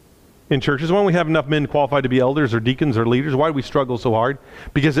in churches? Why don't we have enough men qualified to be elders or deacons or leaders? Why do we struggle so hard?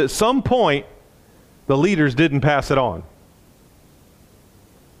 Because at some point, the leaders didn't pass it on.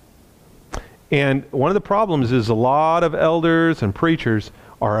 And one of the problems is a lot of elders and preachers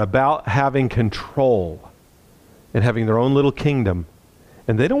are about having control and having their own little kingdom.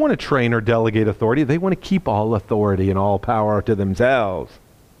 And they don't want to train or delegate authority. They want to keep all authority and all power to themselves.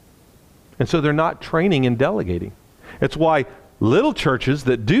 And so they're not training and delegating. It's why little churches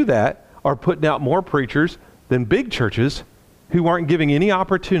that do that are putting out more preachers than big churches who aren't giving any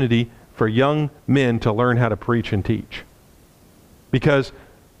opportunity for young men to learn how to preach and teach. Because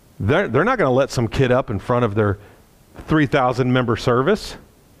they're not going to let some kid up in front of their 3,000 member service.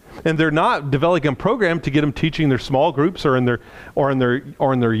 And they're not developing a program to get them teaching their small groups or in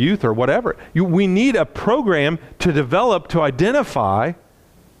their youth or whatever. We need a program to develop, to identify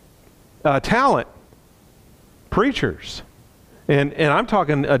talent, preachers. And I'm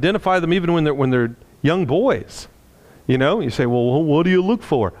talking identify them even when they're young boys. You say, well, what do you look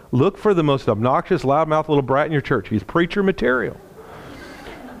for? Look for the most obnoxious, loudmouth little brat in your church. He's preacher material.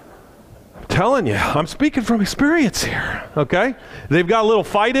 I'm telling you, I'm speaking from experience here, okay? They've got a little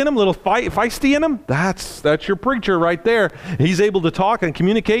fight in them, a little feisty in them. That's your preacher right there. He's able to talk and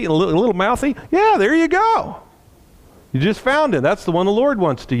communicate and a little mouthy. Yeah, there you go. You just found it. That's the one the Lord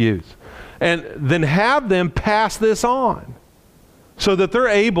wants to use. And then have them pass this on so that they're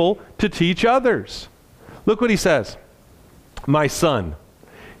able to teach others. Look what he says. My son.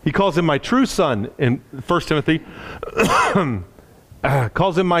 He calls him my true son in 1 Timothy.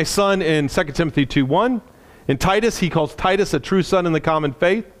 Calls him my son in 2 Timothy 2:1. In Titus, he calls Titus a true son in the common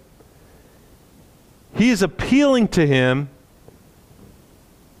faith. He is appealing to him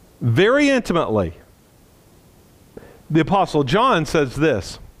very intimately. The Apostle John says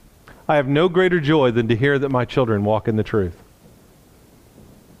this, I have no greater joy than to hear that my children walk in the truth.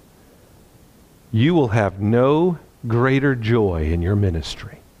 You will have no greater joy in your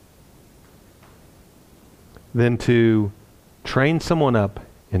ministry than to train someone up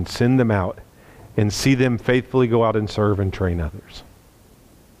and send them out and see them faithfully go out and serve and train others.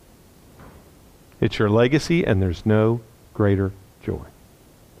 It's your legacy, and there's no greater joy.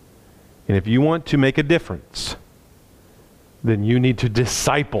 And if you want to make a difference, then you need to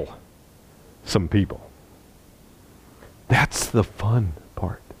disciple some people. That's the fun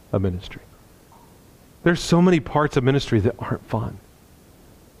part of ministry. There's so many parts of ministry that aren't fun.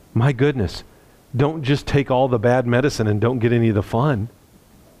 My goodness, don't just take all the bad medicine and don't get any of the fun.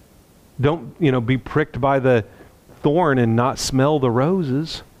 Don't, be pricked by the thorn and not smell the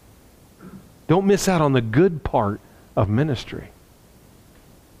roses. Don't miss out on the good part of ministry.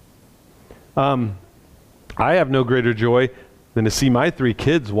 I have no greater joy than to see my 3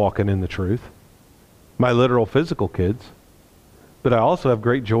 kids walking in the truth. My literal physical kids. But I also have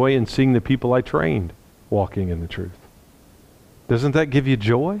great joy in seeing the people I trained walking in the truth. Doesn't that give you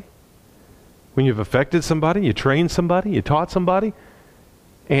joy? When you've affected somebody, you trained somebody, you taught somebody.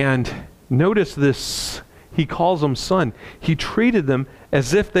 And notice this, he calls them son. He treated them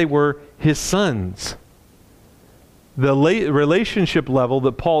as if they were his sons. The relationship level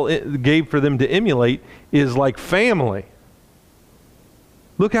that Paul gave for them to emulate is like family.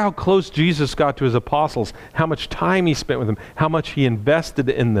 Look how close Jesus got to his apostles, how much time he spent with them, how much he invested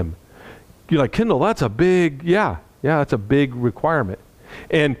in them. You're like, Kendall, that's a big, yeah, that's a big requirement.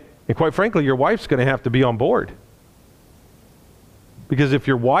 And quite frankly, your wife's going to have to be on board. Because if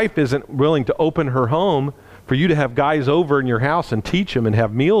your wife isn't willing to open her home for you to have guys over in your house and teach them and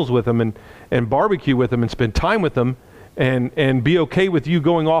have meals with them and barbecue with them and spend time with them and be okay with you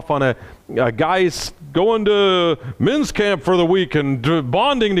going off on a guy's going to men's camp for the week and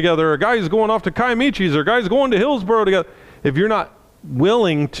bonding together, or guys going off to Kiamichi's, or guys going to Hillsboro together. If you're not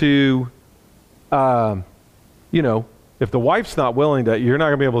willing to, if the wife's not willing to, you're not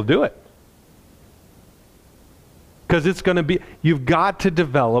going to be able to do it. Because it's going to be, you've got to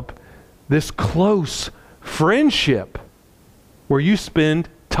develop this close friendship where you spend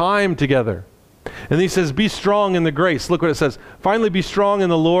time together. And he says, be strong in the grace. Look what it says. Finally, be strong in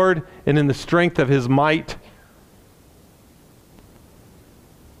the Lord and in the strength of his might.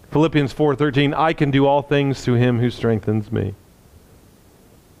 Philippians 4:13, I can do all things through him who strengthens me.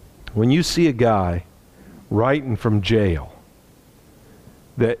 When you see a guy writing from jail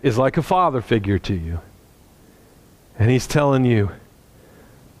that is like a father figure to you, and he's telling you,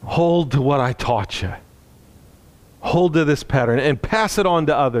 hold to what I taught you. Hold to this pattern and pass it on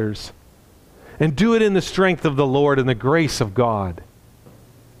to others. And do it in the strength of the Lord and the grace of God.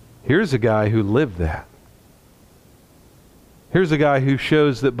 Here's a guy who lived that. Here's a guy who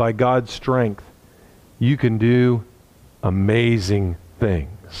shows that by God's strength, you can do amazing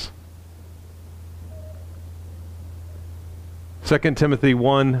things. 2 Timothy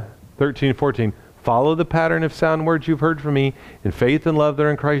 1:13-14. Follow the pattern of sound words you've heard from me in faith and love that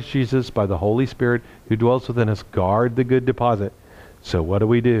are in Christ Jesus by the Holy Spirit who dwells within us. Guard the good deposit. So what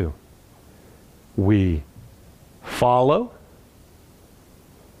do? We follow,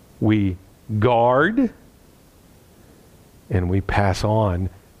 we guard, and we pass on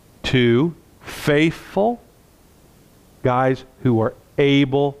to faithful guys who are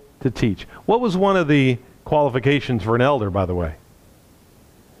able to teach. What was one of the qualifications for an elder, by the way?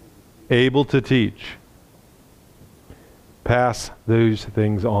 Able to teach. Pass those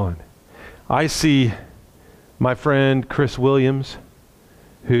things on. I see my friend Chris Williams,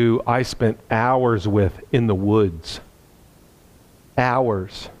 who I spent hours with in the woods.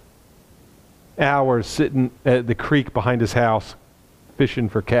 Hours sitting at the creek behind his house fishing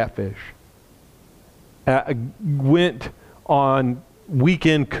for catfish. Went on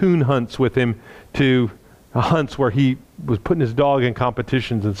weekend coon hunts with him to hunts where he was putting his dog in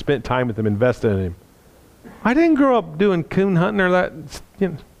competitions and spent time with him, invested in him. I didn't grow up doing coon hunting or that.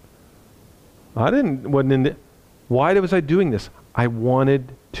 Wasn't in it. Why was I doing this? I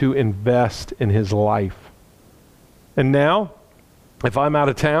wanted to invest in his life. And now, if I'm out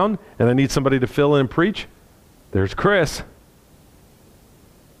of town and I need somebody to fill in and preach, There's Chris,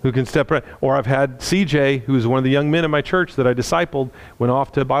 who can step right. Or I've had CJ, who was one of the young men in my church that I discipled, went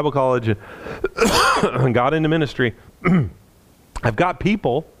off to Bible college and got into ministry. I've got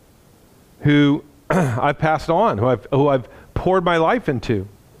people who I've passed on, who I've poured my life into.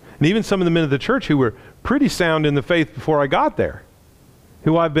 And even some of the men of the church who were pretty sound in the faith before I got there,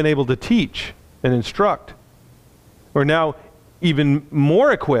 who I've been able to teach and instruct, are now even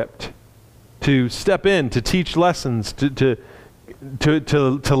more equipped to step in, to teach lessons, to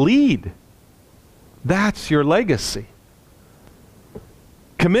lead. That's your legacy.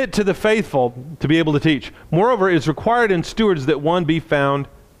 Commit to the faithful to be able to teach. Moreover, it is required in stewards that one be found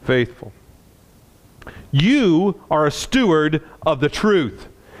faithful. You are a steward of the truth.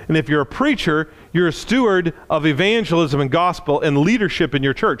 And if you're a preacher, you're a steward of evangelism and gospel and leadership in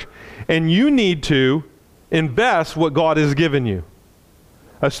your church. And you need to invest what God has given you.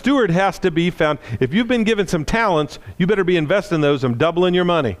 A steward has to be found. If you've been given some talents, you better be investing those and doubling your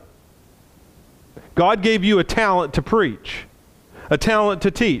money. God gave you a talent to preach, a talent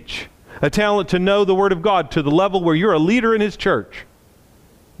to teach, a talent to know the Word of God to the level where you're a leader in His church.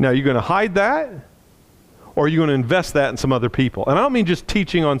 Now, you're going to hide that, or are you going to invest that in some other people? And I don't mean just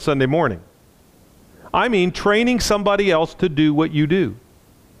teaching on Sunday morning. I mean training somebody else to do what you do.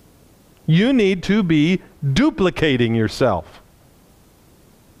 You need to be duplicating yourself.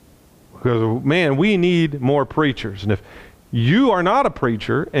 Because, man, we need more preachers. And if you are not a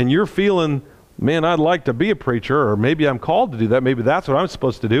preacher and you're feeling, man, I'd like to be a preacher, or maybe I'm called to do that, maybe that's what I'm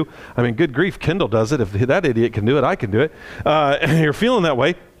supposed to do. I mean, good grief, Kendall does it. If that idiot can do it, I can do it. And you're feeling that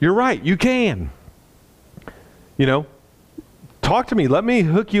way, you're right, you can. You know, talk to me. Let me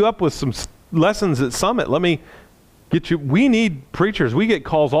hook you up with some lessons at Summit. Let me get you. We need preachers. We get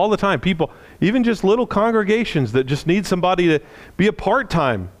calls all the time. People, even just little congregations that just need somebody to be a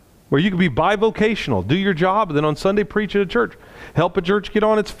part-time, where you can be bivocational, do your job, and then on Sunday preach at a church, help a church get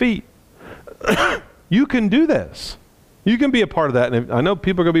on its feet. You can do this. You can be a part of that. And I know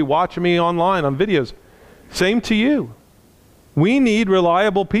people are going to be watching me online on videos. Same to you. We need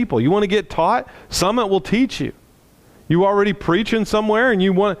reliable people. You want to get taught? Summit will teach you. You already preaching somewhere and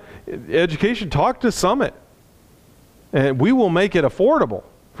you want education, talk to Summit. And we will make it affordable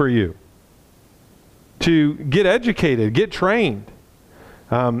for you to get educated, get trained.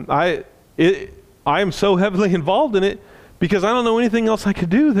 I am so heavily involved in it because I don't know anything else I could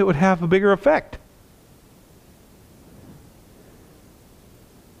do that would have a bigger effect.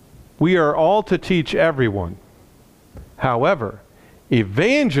 We are all to teach everyone. However,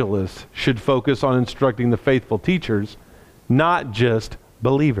 evangelists should focus on instructing the faithful teachers, not just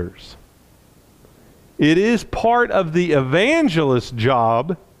believers. It is part of the evangelist's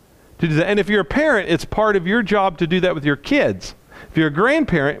job to do that. And if you're a parent, it's part of your job to do that with your kids. If you're a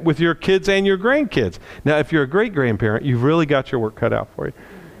grandparent, with your kids and your grandkids. Now, if you're a great-grandparent, you've really got your work cut out for you.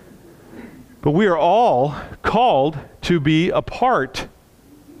 But we are all called to be a part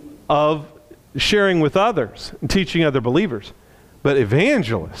of sharing with others and teaching other believers. But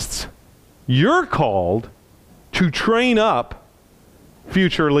evangelists, you're called to train up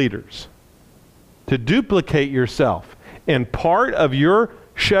future leaders, to duplicate yourself. And part of your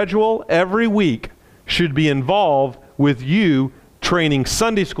schedule every week should be involved with you training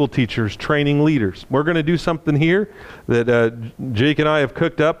Sunday school teachers, training leaders. We're going to do something here that Jake and I have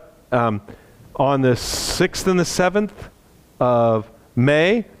cooked up on the 6th and the 7th of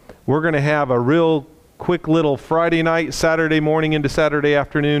May. We're going to have a real quick little Friday night, Saturday morning into Saturday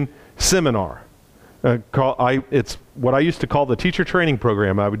afternoon seminar. It's what I used to call the teacher training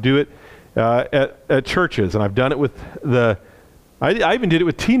program. I would do it at churches, and I've done it with I even did it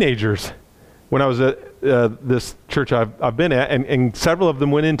with teenagers when I was at this church I've been at, and several of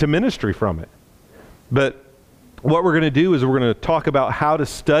them went into ministry from it. But what we're going to do is we're going to talk about how to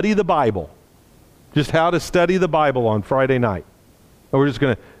study the Bible, just how to study the Bible on Friday night. And we're just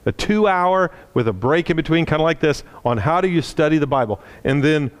going to, a 2-hour with a break in between, kind of like this, on how do you study the Bible. And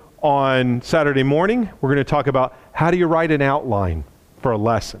then on Saturday morning, we're going to talk about how do you write an outline for a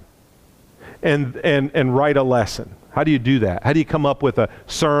lesson and write a lesson. How do you do that? How do you come up with a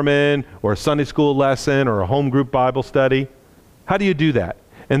sermon or a Sunday school lesson or a home group Bible study? How do you do that?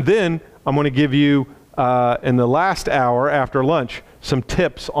 And then I'm going to give you, in the last hour after lunch, some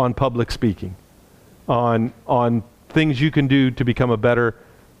tips on public speaking, on things you can do to become a better,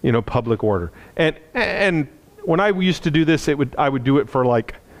 public order. And when I used to do this, I would do it for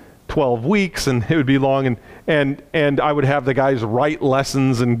like 12 weeks, and it would be long, and I would have the guys write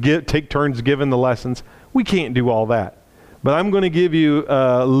lessons and take turns giving the lessons. We can't do all that. But I'm going to give you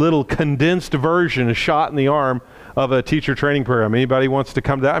a little condensed version, a shot in the arm of a teacher training program. Anybody wants to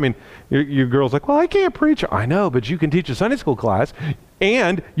come to that? I mean, your girl's like, well, I can't preach. I know, but you can teach a Sunday school class.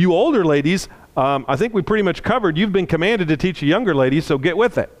 And you older ladies, I think we pretty much covered, you've been commanded to teach the younger ladies, so get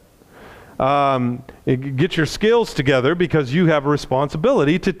with it. Get your skills together because you have a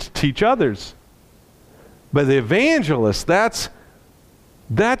responsibility to teach others. But the evangelist, that's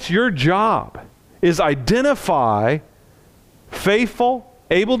your job, is identify faithful,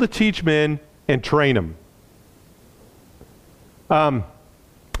 able to teach men and train them.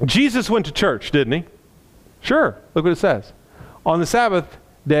 Jesus went to church, didn't he? Sure. Look what it says. On the Sabbath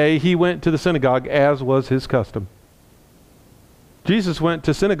day, he went to the synagogue as was his custom. Jesus went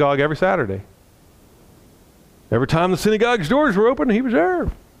to synagogue every Saturday. Every time the synagogue's doors were open, he was there.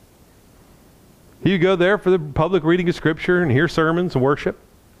 He would go there for the public reading of Scripture and hear sermons and worship.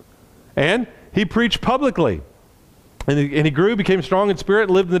 And he preached publicly. And he grew, became strong in spirit,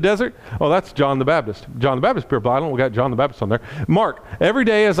 lived in the desert. Oh, that's John the Baptist. John the Baptist, Pure Bible. We got John the Baptist on there. Mark, every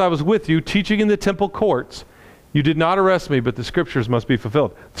day as I was with you, teaching in the temple courts, you did not arrest me, but the Scriptures must be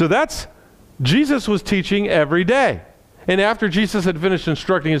fulfilled. So Jesus was teaching every day. And after Jesus had finished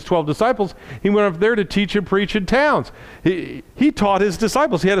instructing his 12 disciples, he went up there to teach and preach in towns. He taught his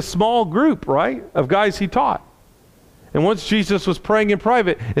disciples. He had a small group, right, of guys he taught. And once Jesus was praying in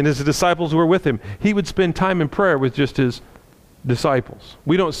private and his disciples were with him, he would spend time in prayer with just his disciples.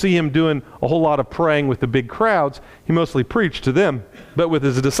 We don't see him doing a whole lot of praying with the big crowds. He mostly preached to them. But with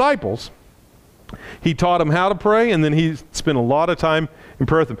his disciples, he taught them how to pray, and then he spent a lot of time in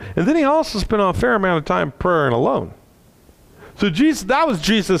prayer with them. And then he also spent a fair amount of time praying alone. So that was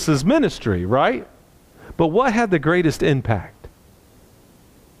Jesus' ministry, right? But what had the greatest impact?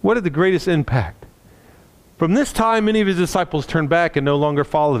 What had the greatest impact? From this time, many of his disciples turned back and no longer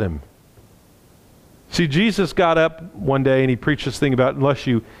followed him. See, Jesus got up one day and he preached this thing about, unless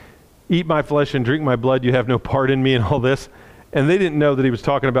you eat my flesh and drink my blood, you have no part in me and all this. And they didn't know that he was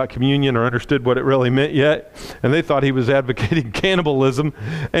talking about communion or understood what it really meant yet. And they thought he was advocating cannibalism.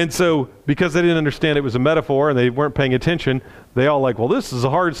 And so, because they didn't understand it was a metaphor and they weren't paying attention, they all like, well, this is a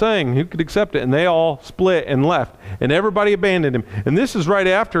hard saying. Who could accept it? And they all split and left. And everybody abandoned him. And this is right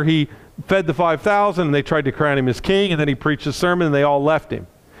after he fed the 5,000 and they tried to crown him as king. And then he preached a sermon and they all left him.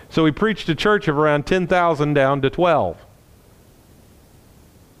 So he preached a church of around 10,000 down to 12.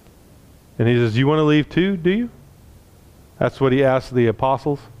 And he says, you want to leave too, do you? That's what he asked the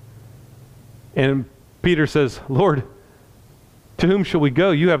apostles. And Peter says, Lord, to whom shall we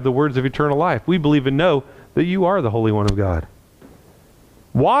go? You have the words of eternal life. We believe and know that you are the Holy One of God.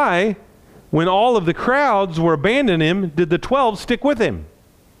 Why, when all of the crowds were abandoning him, did the 12 stick with him?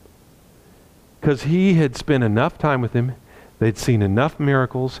 Because he had spent enough time with him. They'd seen enough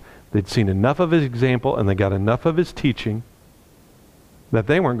miracles. They'd seen enough of his example, and they got enough of his teaching that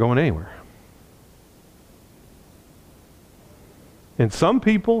they weren't going anywhere. And some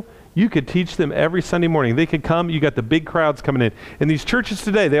people, you could teach them every Sunday morning. They could come, you got the big crowds coming in. And these churches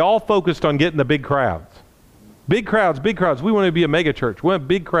today, they all focused on getting the big crowds. Big crowds, big crowds. We want to be a mega church. We want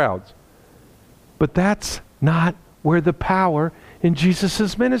big crowds. But that's not where the power in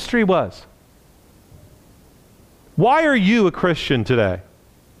Jesus' ministry was. Why are you a Christian today?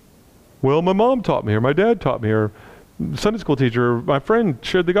 Well, my mom taught me, or my dad taught me, or Sunday school teacher, or my friend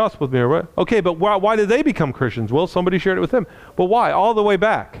shared the gospel with me, or what? Okay, but why did they become Christians? Well, somebody shared it with them. But why? All the way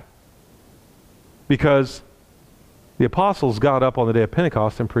back. Because the apostles got up on the day of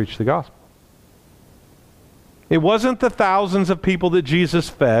Pentecost and preached the gospel. It wasn't the thousands of people that Jesus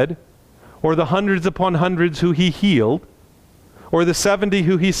fed, or the hundreds upon hundreds who he healed, or the 70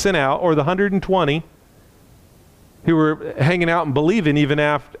 who he sent out, or the 120 who were hanging out and believing even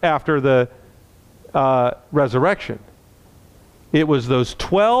after the resurrection. It was those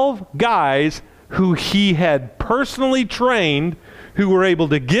 12 guys who he had personally trained who were able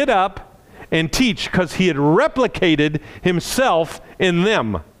to get up and teach because he had replicated himself in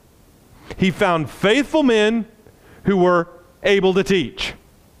them. He found faithful men who were able to teach.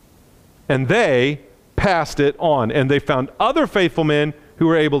 And they passed it on. And they found other faithful men who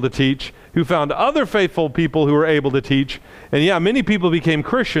were able to teach, who found other faithful people who were able to teach. And yeah, many people became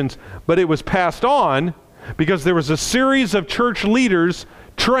Christians, but it was passed on because there was a series of church leaders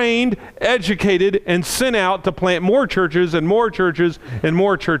trained, educated, and sent out to plant more churches and more churches and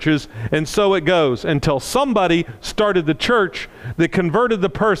more churches. And so it goes until somebody started the church that converted the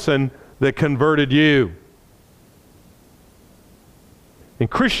person that converted you. And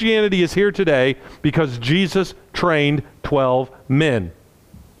Christianity is here today because Jesus trained 12 men.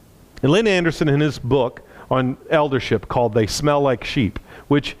 And Lynn Anderson, in his book on eldership called They Smell Like Sheep,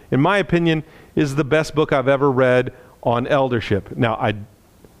 which in my opinion is the best book I've ever read on eldership. Now, I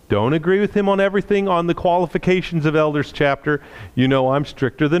Don't agree with him on everything on the qualifications of elders chapter. You know I'm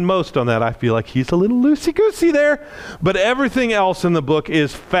stricter than most on that. I feel like he's a little loosey-goosey there. But everything else in the book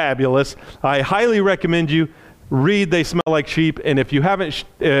is fabulous. I highly recommend you read They Smell Like Sheep. And if you haven't,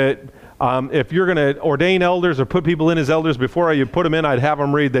 if you're going to ordain elders or put people in as elders, before you put them in, I'd have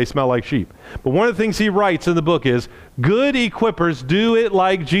them read They Smell Like Sheep. But one of the things he writes in the book is, good equippers do it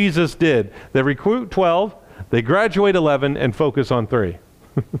like Jesus did. They recruit 12, they graduate 11, and focus on 3.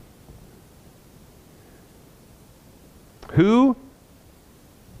 Who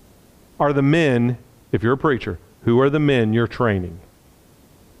are the men, if you're a preacher, who are the men you're training?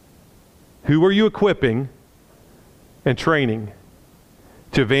 Who are you equipping and training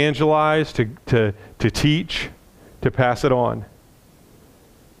to evangelize, to teach, to pass it on?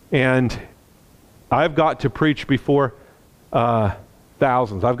 And I've got to preach before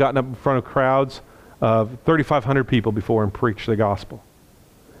thousands. I've gotten up in front of crowds of 3,500 people before and preached the gospel.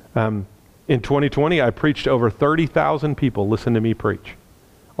 In 2020, I preached over 30,000 people listen to me preach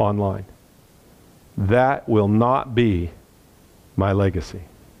online. That will not be my legacy.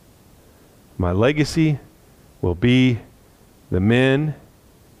 My legacy will be the men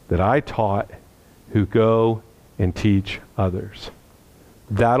that I taught who go and teach others.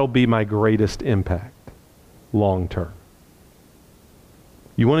 That'll be my greatest impact long term.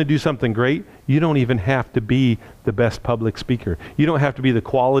 You want to do something great? You don't even have to be the best public speaker. You don't have to be the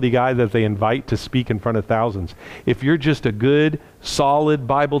quality guy that they invite to speak in front of thousands. If you're just a good, solid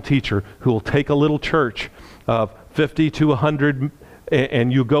Bible teacher who will take a little church of 50 to 100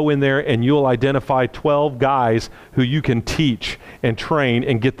 and you go in there and you'll identify 12 guys who you can teach and train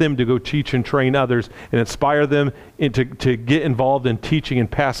and get them to go teach and train others and inspire them to get involved in teaching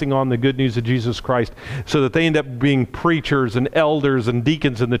and passing on the good news of Jesus Christ so that they end up being preachers and elders and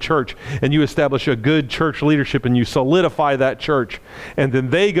deacons in the church, and you establish a good church leadership and you solidify that church, and then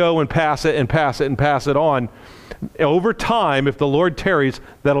they go and pass it and pass it and pass it on. Over time, if the Lord tarries,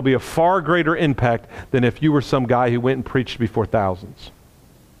 that'll be a far greater impact than if you were some guy who went and preached before thousands.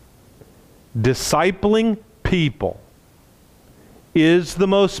 Discipling people is the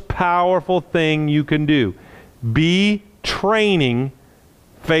most powerful thing you can do. Be training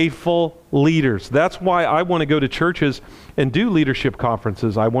faithful leaders. That's why I want to go to churches and do leadership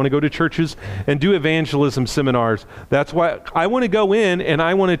conferences. I want to go to churches and do evangelism seminars. That's why I want to go in and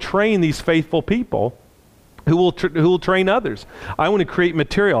I want to train these faithful people who will train others. I want to create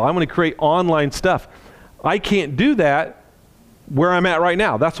material. I want to create online stuff. I can't do that where I'm at right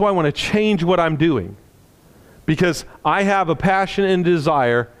now. That's why I want to change what I'm doing, because I have a passion and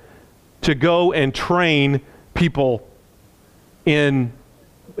desire to go and train people in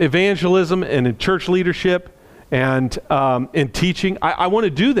evangelism and in church leadership and in teaching. I want to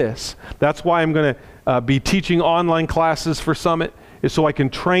do this. That's why I'm going to be teaching online classes for Summit, is so I can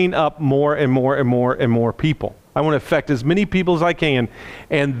train up more and more and more and more people. I want to affect as many people as I can.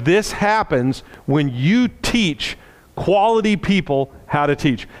 And this happens when you teach quality people how to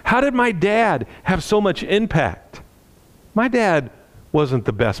teach. How did my dad have so much impact? My dad wasn't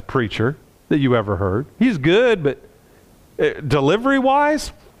the best preacher that you ever heard. He's good, but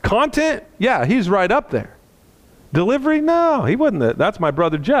delivery-wise, content, yeah, he's right up there. Delivery, no, he wasn't. That's my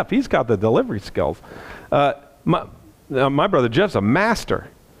brother Jeff. He's got the delivery skills. My brother Jeff's a master.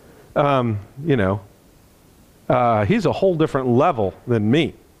 He's a whole different level than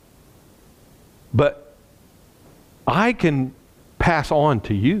me. But I can pass on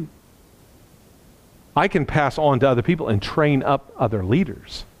to you. I can pass on to other people and train up other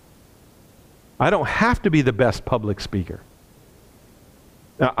leaders. I don't have to be the best public speaker.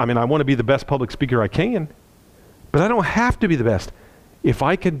 I want to be the best public speaker I can, but I don't have to be the best. If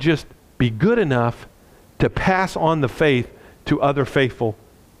I can just be good enough to pass on the faith to other faithful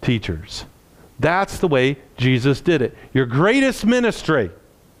teachers. That's the way Jesus did it. Your greatest ministry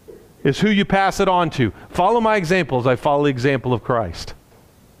is who you pass it on to. Follow my example as I follow the example of Christ.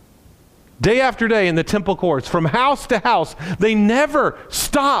 Day after day in the temple courts, from house to house, they never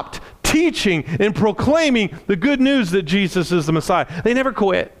stopped teaching and proclaiming the good news that Jesus is the Messiah. They never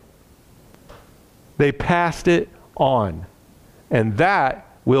quit. They passed it on. And that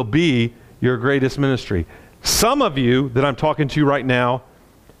will be your greatest ministry. Some of you that I'm talking to right now,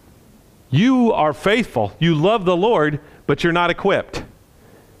 you are faithful. You love the Lord, but you're not equipped.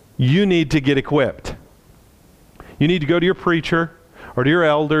 You need to get equipped. You need to go to your preacher or to your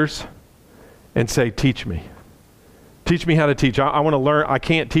elders and say, teach me. Teach me how to teach. I want to learn. I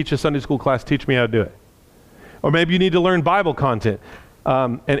can't teach a Sunday school class. Teach me how to do it. Or maybe you need to learn Bible content.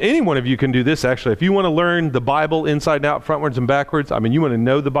 And any one of you can do this, actually. If you want to learn the Bible inside and out, frontwards and backwards, you want to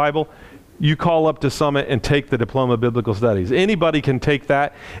know the Bible, you call up to Summit and take the Diploma of Biblical Studies. Anybody can take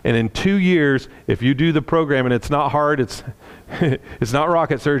that, and in 2 years, if you do the program, and it's not hard, it's it's not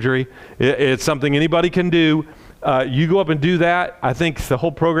rocket surgery, it's something anybody can do. You go up and do that. I think the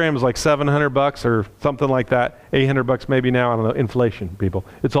whole program is like $700 or something like that. $800 maybe now. I don't know. Inflation, people.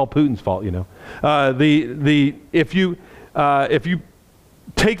 It's all Putin's fault, you know. If you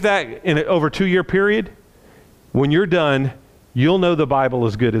take that in over a 2-year period, when you're done, you'll know the Bible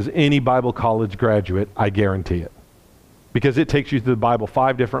as good as any Bible college graduate. I guarantee it, because it takes you through the Bible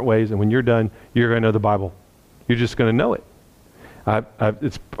 5 different ways, and when you're done, you're going to know the Bible. You're just going to know it.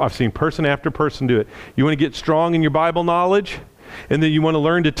 I've seen person after person do it. You want to get strong in your Bible knowledge, and then you want to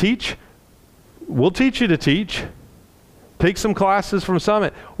learn to teach? We'll teach you to teach. Take some classes from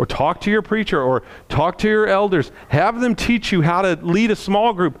Summit, or talk to your preacher, or talk to your elders. Have them teach you how to lead a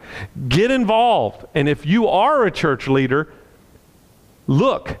small group. Get involved. And if you are a church leader,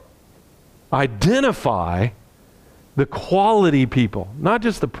 look, identify the quality people, not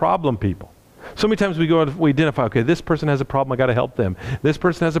just the problem people. So many times we identify, okay, this person has a problem, I got to help them. This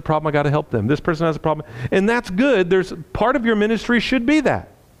person has a problem, I got to help them. This person has a problem. And that's good. There's part of your ministry should be that.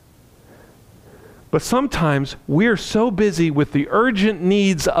 But sometimes we are so busy with the urgent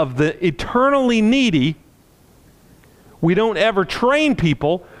needs of the eternally needy, we don't ever train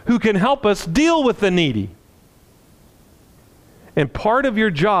people who can help us deal with the needy. And part of your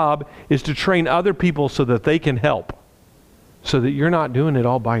job is to train other people so that they can help, so that you're not doing it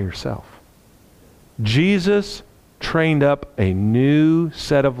all by yourself. Jesus trained up a new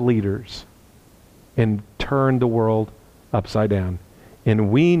set of leaders and turned the world upside down. And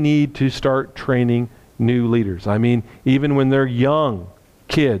we need to start training new leaders. I mean, even when they're young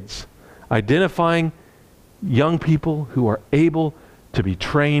kids, identifying young people who are able to be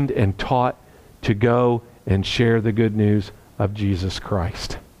trained and taught to go and share the good news of Jesus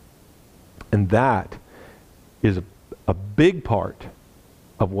Christ. And that is a big part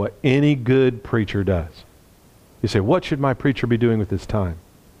of what any good preacher does. You say, what should my preacher be doing with his time?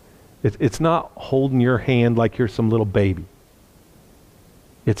 It's not holding your hand like you're some little baby.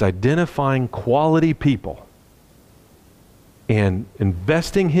 It's identifying quality people and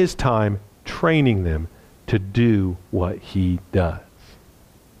investing his time training them to do what he does.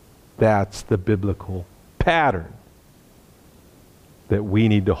 That's the biblical pattern that we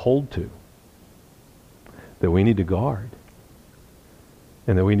need to hold to, that we need to guard,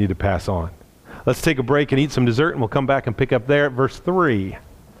 and that we need to pass on. Let's take a break and eat some dessert, and we'll come back and pick up there at verse 3.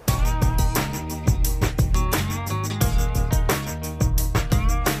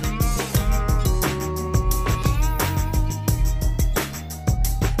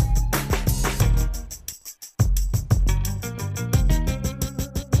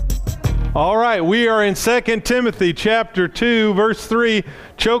 All right, we are in 2 Timothy chapter 2, verse 3.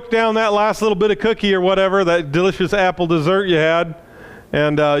 Choke down that last little bit of cookie or whatever, that delicious apple dessert you had.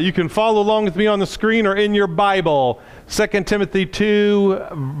 And you can follow along with me on the screen or in your Bible. 2 Timothy 2,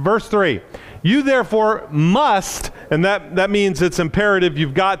 verse 3. You therefore must, and that means it's imperative,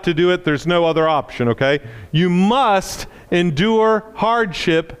 you've got to do it, there's no other option, okay? You must endure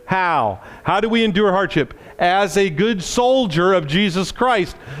hardship. How? How do we endure hardship? As a good soldier of Jesus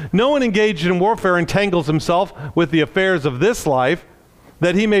Christ. No one engaged in warfare entangles himself with the affairs of this life,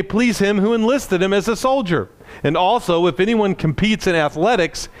 that he may please him who enlisted him as a soldier. And also, if anyone competes in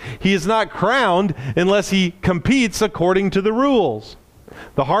athletics, he is not crowned unless he competes according to the rules.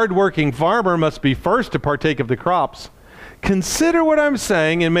 The hard-working farmer must be first to partake of the crops. Consider what I'm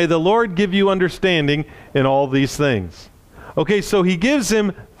saying, and may the Lord give you understanding in all these things. Okay, so he gives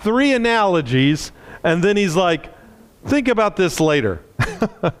him 3 analogies, and then he's like, think about this later.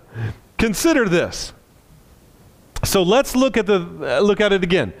 Consider this. So let's look at it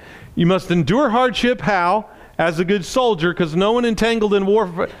again. You must endure hardship. How? As a good soldier, because no one engaged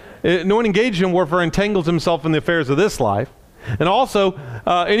in warfare entangles himself in the affairs of this life. And also,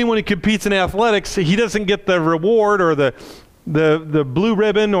 anyone who competes in athletics, he doesn't get the reward or the blue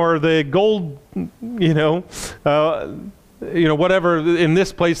ribbon or the gold, whatever. In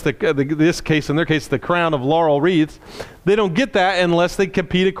this case, in their case, the crown of laurel wreaths. They don't get that unless they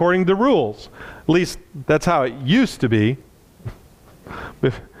compete according to the rules. At least that's how it used to be.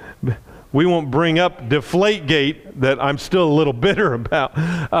 We won't bring up Deflategate that I'm still a little bitter about.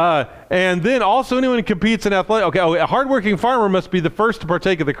 And then also anyone who competes in athletics. A hardworking farmer must be the first to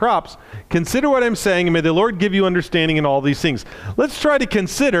partake of the crops. Consider what I'm saying, and may the Lord give you understanding in all these things. Let's try to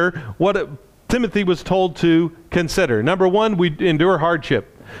consider what Timothy was told to consider. Number 1, we endure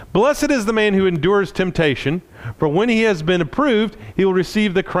hardship. Blessed is the man who endures temptation, for when he has been approved, he will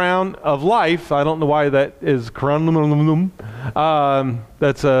receive the crown of life. I don't know why that is crown.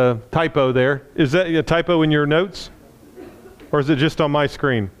 That's a typo there. Is that a typo in your notes? Or is it just on my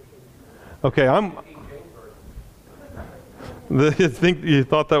screen? Okay, I think you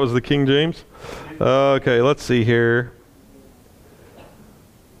thought that was the King James? Okay, let's see here.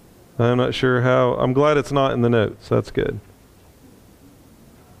 I'm not sure how. I'm glad it's not in the notes. That's good.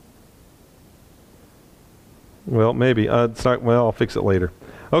 Well, maybe. It's not, well, I'll fix it later.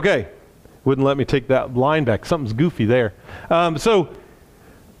 Okay. Wouldn't let me take that line back. Something's goofy there. So,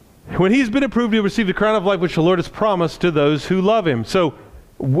 when he's been approved, he'll receive the crown of life which the Lord has promised to those who love him. So,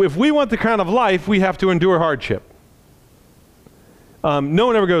 if we want the crown of life, we have to endure hardship. No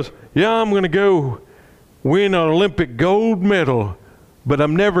one ever goes, yeah, I'm going to go win an Olympic gold medal, but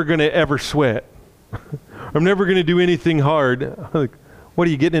I'm never going to ever sweat. I'm never going to do anything hard. Like, what,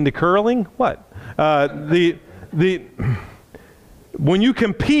 are you getting into curling? What? When you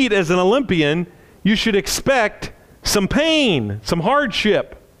compete as an Olympian, you should expect some pain, some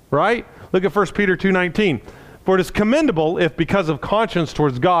hardship, right? Look at 1 Peter 2:19. For it is commendable if because of conscience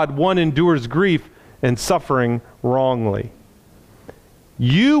towards God one endures grief and suffering wrongly.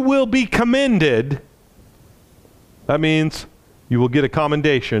 You will be commended. That means you will get a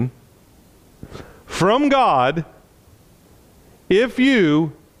commendation from God if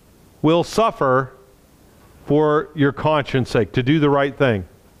you will suffer for your conscience sake, to do the right thing.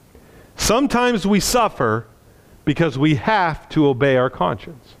 Sometimes we suffer because we have to obey our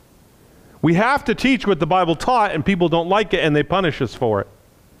conscience. We have to teach what the Bible taught, and people don't like it, and they punish us for it.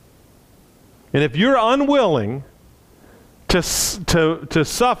 And if you're unwilling to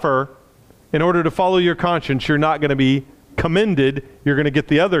suffer in order to follow your conscience, you're not going to be commended. You're going to get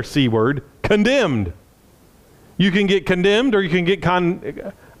the other C word, condemned. You can get condemned, or you can get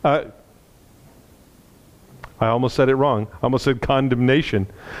I almost said it wrong. I almost said condemnation.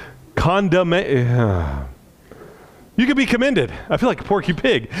 You could be commended. I feel like a Porky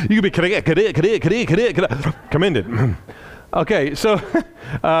Pig. You could be commended. Okay, so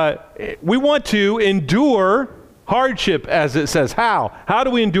we want to endure hardship, as it says. How? How do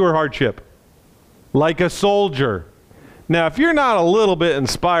we endure hardship? Like a soldier. Now, if you're not a little bit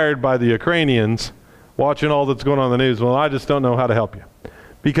inspired by the Ukrainians watching all that's going on in the news, well, I just don't know how to help you.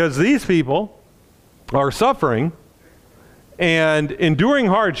 Because these people are suffering and enduring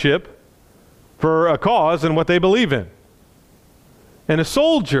hardship for a cause and what they believe in. And a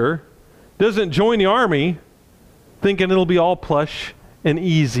soldier doesn't join the army thinking it'll be all plush and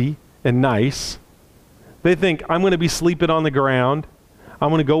easy and nice. They think, I'm going to be sleeping on the ground. I'm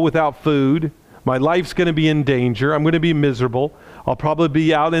going to go without food. My life's going to be in danger. I'm going to be miserable. I'll probably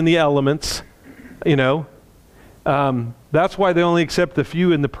be out in the elements, you know. That's why they only accept the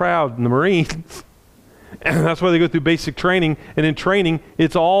few and the proud in the Marines. And that's why they go through basic training. And in training,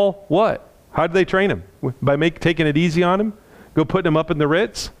 it's all what? How do they train them? By taking it easy on them? Go putting them up in the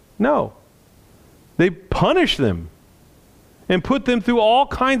Ritz? No. They punish them and put them through all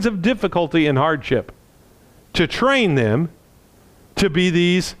kinds of difficulty and hardship to train them to be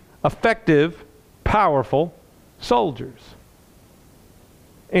these effective, powerful soldiers.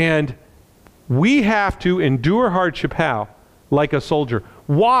 And we have to endure hardship how? Like a soldier.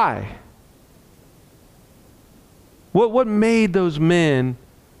 Why? What made those men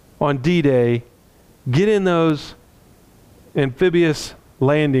on D-Day get in those amphibious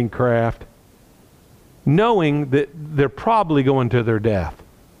landing craft knowing that they're probably going to their death?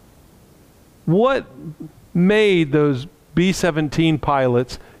 What made those B-17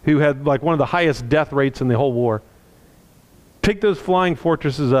 pilots, who had like one of the highest death rates in the whole war, take those flying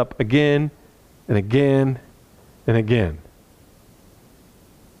fortresses up again and again and again?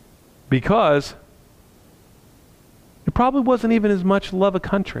 Because it probably wasn't even as much love of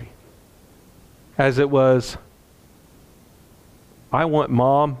country as it was, I want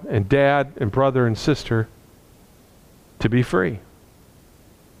mom and dad and brother and sister to be free.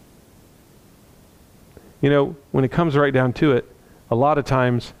 You know, when it comes right down to it, a lot of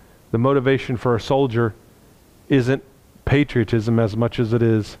times the motivation for a soldier isn't patriotism as much as it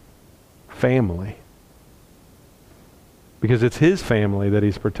is family. Because it's his family that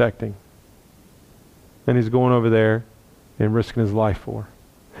he's protecting. And he's going over there and risking his life for.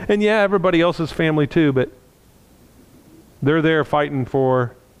 And yeah, everybody else's family too, but they're there fighting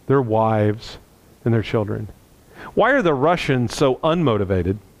for their wives and their children. Why are the Russians so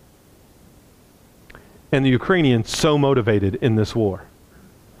unmotivated and the Ukrainians so motivated in this war?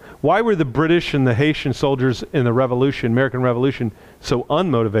 Why were the British and the Haitian soldiers in the Revolution, American Revolution, so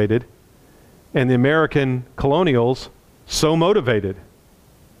unmotivated, and the American colonials so motivated?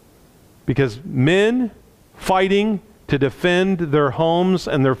 Because men fighting to defend their homes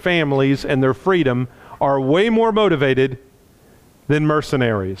and their families and their freedom are way more motivated than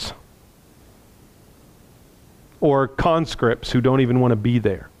mercenaries or conscripts who don't even want to be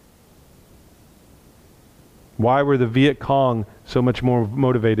there. Why were the Viet Cong so much more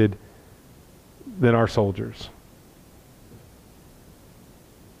motivated than our soldiers?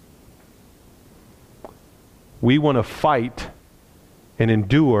 We want to fight and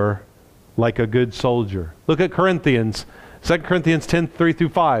endure like a good soldier. Look at Corinthians, 2 Corinthians 10, 3 through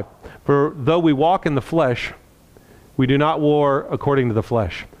 5. For though we walk in the flesh, we do not war according to the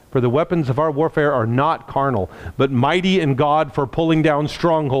flesh. For the weapons of our warfare are not carnal, but mighty in God for pulling down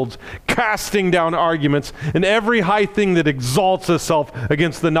strongholds, casting down arguments, and every high thing that exalts itself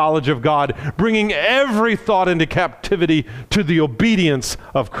against the knowledge of God, bringing every thought into captivity to the obedience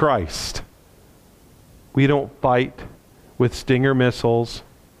of Christ. We don't fight with Stinger missiles,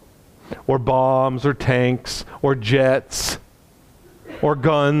 or bombs, or tanks, or jets, or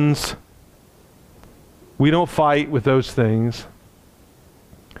guns. We don't fight with those things.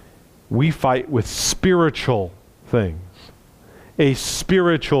 We fight with spiritual things. A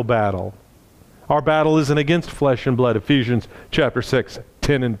spiritual battle. Our battle isn't against flesh and blood. Ephesians chapter 6,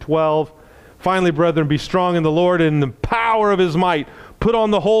 10 and 12. Finally, brethren, be strong in the Lord and in the power of his might. Put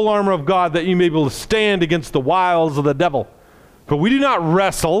on the whole armor of God that you may be able to stand against the wiles of the devil. For we do not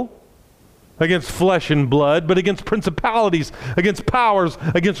wrestle against flesh and blood, but against principalities, against powers,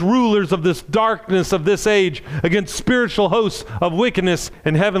 against rulers of this darkness of this age, against spiritual hosts of wickedness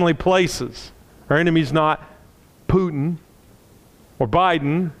in heavenly places. Our enemy's not Putin, or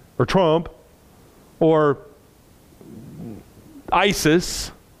Biden, or Trump, or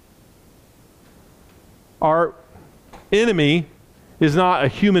ISIS. Our enemy is not a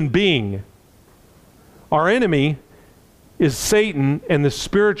human being. Our enemy is Satan and the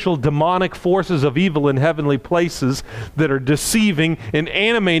spiritual demonic forces of evil in heavenly places that are deceiving and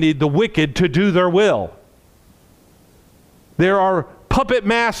animating the wicked to do their will. There are puppet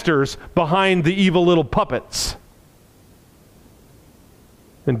masters behind the evil little puppets.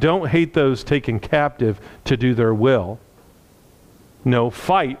 And don't hate those taken captive to do their will. No,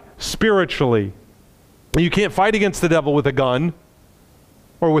 fight spiritually. You can't fight against the devil with a gun,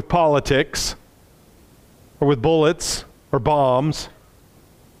 or with politics, or with bullets, or bombs.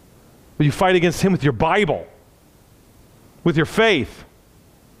 But you fight against him with your Bible, with your faith,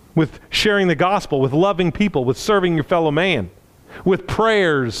 with sharing the gospel, with loving people, with serving your fellow man, with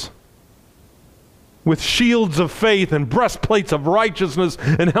prayers, with shields of faith and breastplates of righteousness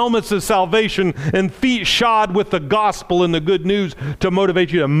and helmets of salvation and feet shod with the gospel and the good news to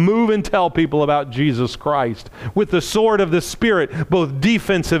motivate you to move and tell people about Jesus Christ, with the sword of the Spirit, both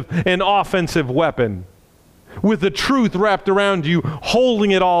defensive and offensive weapon, with the truth wrapped around you, holding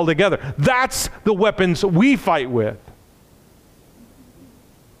it all together. That's the weapons we fight with.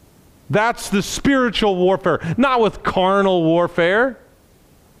 That's the spiritual warfare, not with carnal warfare.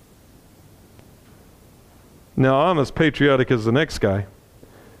 Now, I'm as patriotic as the next guy,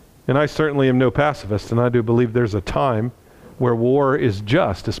 and I certainly am no pacifist, and I do believe there's a time where war is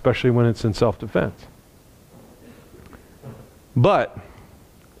just, especially when it's in self-defense. But,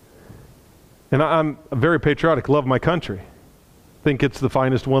 and I'm very patriotic, love my country, think it's the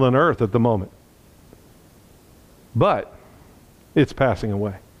finest one on earth at the moment. But it's passing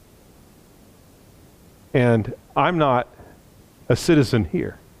away. And I'm not a citizen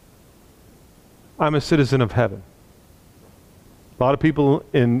here. I'm a citizen of heaven. A lot of people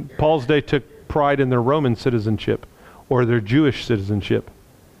in Paul's day took pride in their Roman citizenship or their Jewish citizenship.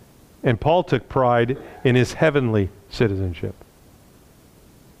 And Paul took pride in his heavenly citizenship.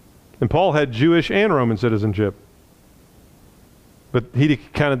 And Paul had Jewish and Roman citizenship. But he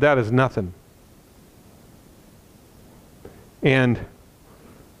counted that as nothing. And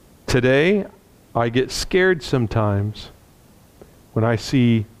today, I get scared sometimes when I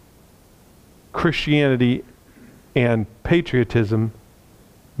see Christianity and patriotism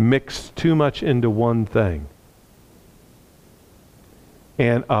mixed too much into one thing.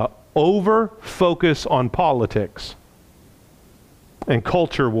 And over focus on politics and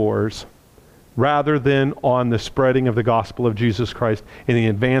culture wars rather than on the spreading of the gospel of Jesus Christ and the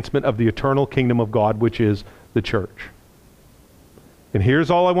advancement of the eternal kingdom of God, which is the church. And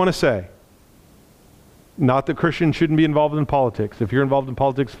here's all I want to say. Not that Christians shouldn't be involved in politics. If you're involved in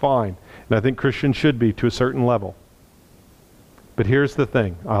politics, fine. And I think Christians should be to a certain level. But here's the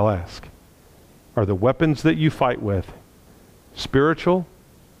thing I'll ask. Are the weapons that you fight with spiritual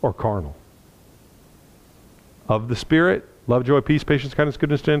or carnal? Of the Spirit, love, joy, peace, patience, kindness,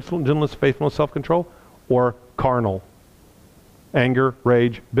 goodness, gentleness, faithfulness, self-control, or carnal? Anger,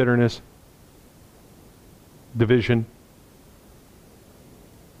 rage, bitterness, division?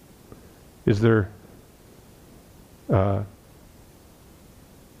 Is there, are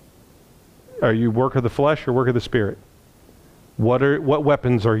you work of the flesh or work of the Spirit? What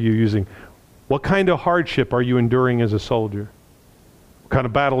weapons are you using? What kind of hardship are you enduring as a soldier? What kind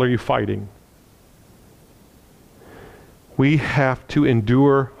of battle are you fighting? We have to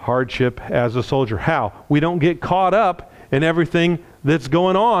endure hardship as a soldier. How? We don't get caught up in everything that's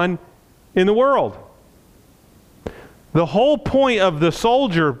going on in the world. The whole point of the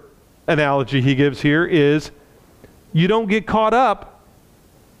soldier analogy he gives here is you don't get caught up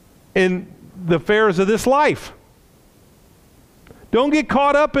in the affairs of this life. Don't get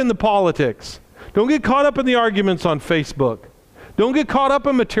caught up in the politics. Don't get caught up in the arguments on Facebook. Don't get caught up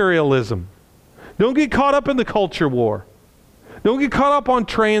in materialism. Don't get caught up in the culture war. Don't get caught up on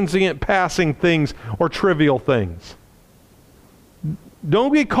transient passing things or trivial things.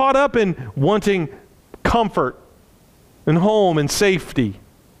 Don't get caught up in wanting comfort and home and safety.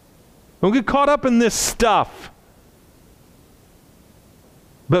 Don't get caught up in this stuff.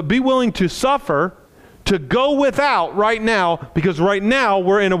 But be willing to suffer, to go without right now, because right now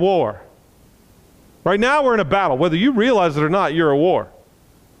we're in a war. Right now we're in a battle. Whether you realize it or not, you're a war.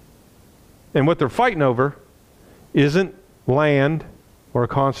 And what they're fighting over isn't land or a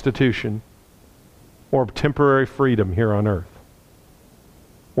constitution or temporary freedom here on earth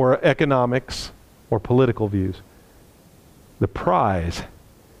or economics or political views. The prize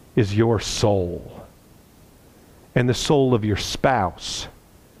is your soul and the soul of your spouse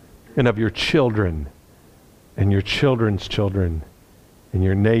and of your children and your children's children and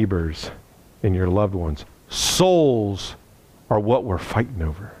your neighbors and your loved ones. Souls are what we're fighting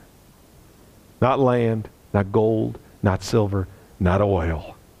over. Not land, not gold, not silver, not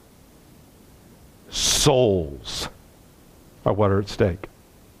oil. Souls are what are at stake.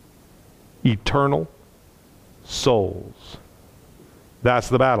 Eternal souls. That's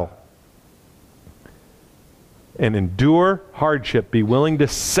the battle. And endure hardship. Be willing to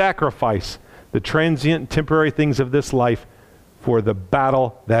sacrifice the transient, temporary things of this life for the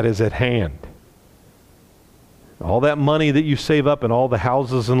battle that is at hand. All that money that you save up and all the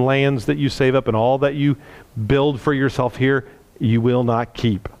houses and lands that you save up and all that you build for yourself here, you will not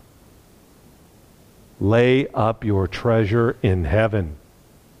keep. Lay up your treasure in heaven.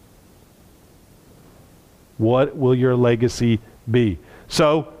 What will your legacy be?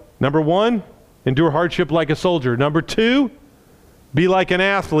 So, number one, endure hardship like a soldier. Number two, be like an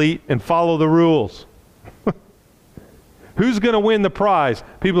athlete and follow the rules. Who's going to win the prize?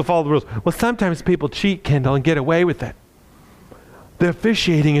 People who follow the rules. Well, sometimes people cheat, Kendall, and get away with it. The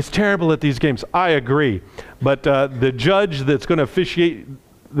officiating is terrible at these games. I agree. But the judge that's going to officiate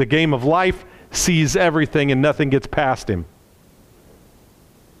the game of life sees everything and nothing gets past him.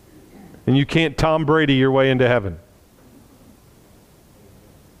 And you can't Tom Brady your way into heaven.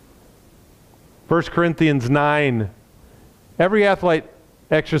 1 Corinthians 9. Every athlete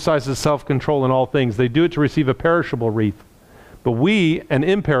exercises self-control in all things. They do it to receive a perishable wreath, but we an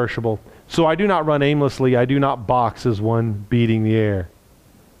imperishable. So I do not run aimlessly. I do not box as one beating the air.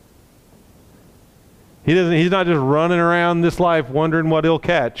 He's not just running around this life wondering what he'll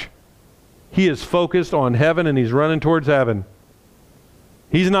catch. He is focused on heaven and he's running towards heaven.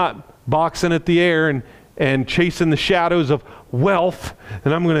 He's not boxing at the air and chasing the shadows of wealth,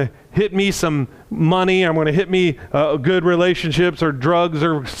 and I'm going to hit me some money, I'm going to hit me good relationships or drugs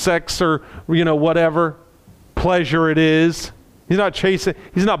or sex or whatever pleasure it is. He's not chasing,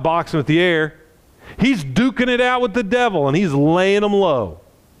 he's not boxing with the air. He's duking it out with the devil and he's laying them low.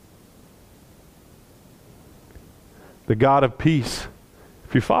 The God of peace,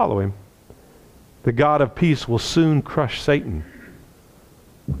 if you follow him, the God of peace will soon crush Satan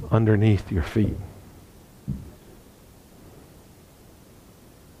underneath your feet.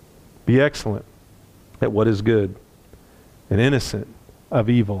 Be excellent at what is good and innocent of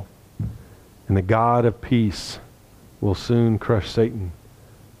evil. And the God of peace will soon crush Satan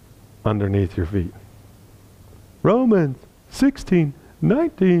underneath your feet. Romans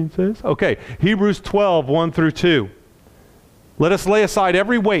 16:19 says. Okay, Hebrews 12:1 through 2. Let us lay aside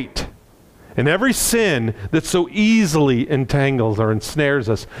every weight and every sin that so easily entangles or ensnares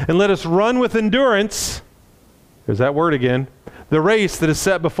us. And let us run with endurance, there's that word again, the race that is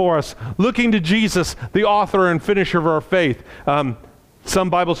set before us, looking to Jesus, the author and finisher of our faith. Some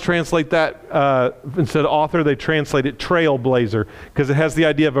Bibles translate that, instead of author, they translate it trailblazer, because it has the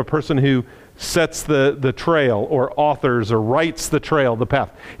idea of a person who sets the trail, or authors, or writes the trail, the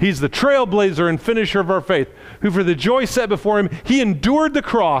path. He's the trailblazer and finisher of our faith, who for the joy set before him, he endured the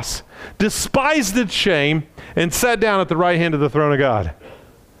cross, despised its shame, and sat down at the right hand of the throne of God.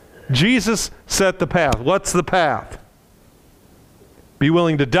 Jesus set the path. What's the path? Be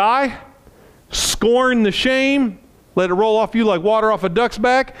willing to die, scorn the shame, let it roll off you like water off a duck's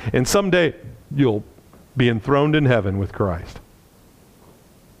back, and someday you'll be enthroned in heaven with Christ.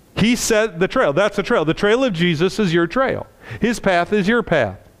 He set the trail. That's the trail. The trail of Jesus is your trail. His path is your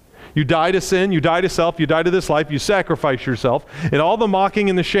path. You die to sin, you die to self, you die to this life, you sacrifice yourself, and all the mocking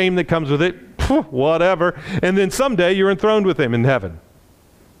and the shame that comes with it, whatever, and then someday you're enthroned with him in heaven.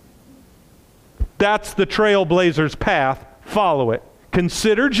 That's the trailblazer's path. Follow it.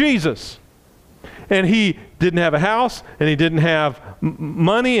 Consider Jesus. And he didn't have a house, and he didn't have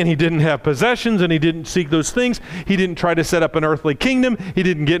money, and he didn't have possessions, and he didn't seek those things. He didn't try to set up an earthly kingdom. He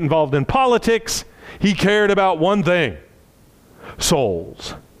didn't get involved in politics. He cared about one thing: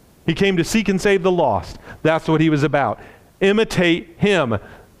 souls. He came to seek and save the lost. That's what he was about. Imitate him.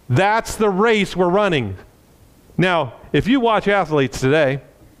 That's the race we're running. Now, if you watch athletes today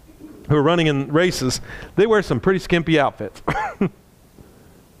who are running in races, they wear some pretty skimpy outfits.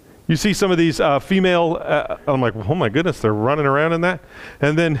 You see some of these female, I'm like, oh my goodness, they're running around in that.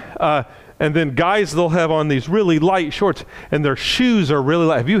 And then guys, they'll have on these really light shorts, and their shoes are really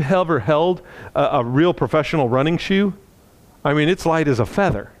light. Have you ever held a real professional running shoe? I mean, it's light as a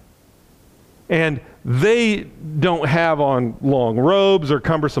feather. And they don't have on long robes or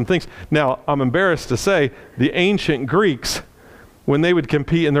cumbersome things. Now, I'm embarrassed to say, the ancient Greeks, when they would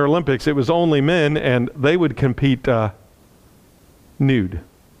compete in their Olympics, it was only men, and they would compete nude.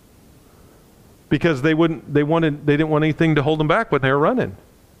 Because they didn't want anything to hold them back when they were running.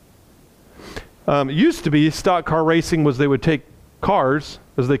 It used to be stock car racing was they would take cars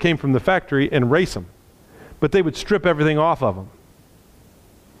as they came from the factory and race them. But they would strip everything off of them.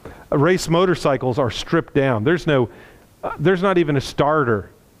 Race motorcycles are stripped down. There's not even a starter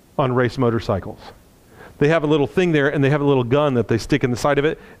on race motorcycles. They have a little thing there, and they have a little gun that they stick in the side of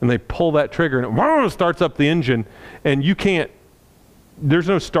it, and they pull that trigger, and it starts up the engine, and there's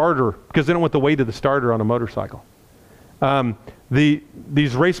no starter because they don't want the weight of the starter on a motorcycle.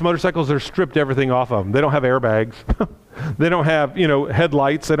 These race motorcycles, they're stripped everything off of them. They don't have airbags. They don't have,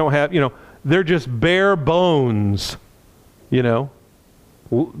 headlights. They don't have, they're just bare bones, so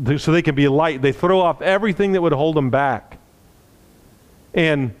they can be light. They throw off everything that would hold them back.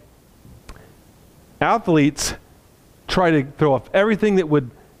 And athletes try to throw off everything that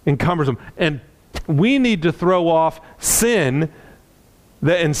would encumber them. And we need to throw off sin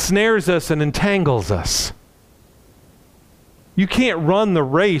that ensnares us and entangles us. You can't run the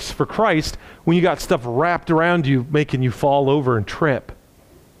race for Christ when you got stuff wrapped around you making you fall over and trip,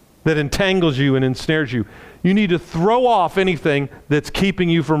 that entangles you and ensnares you. You need to throw off anything that's keeping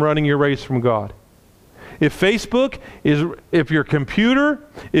you from running your race from God. If Facebook if your computer,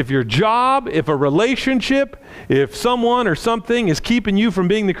 if your job, if a relationship, if someone or something is keeping you from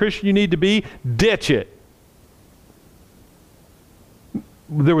being the Christian you need to be, ditch it.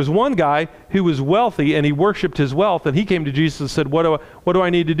 There was one guy who was wealthy, and he worshiped his wealth, and he came to Jesus and said, what do I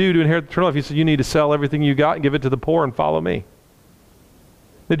need to do to inherit eternal life? He said, you need to sell everything you got and give it to the poor and follow me.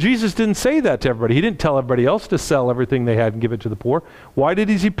 Now, Jesus didn't say that to everybody. He didn't tell everybody else to sell everything they had and give it to the poor. Why did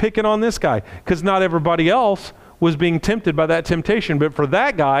he pick it on this guy? Because not everybody else was being tempted by that temptation. But for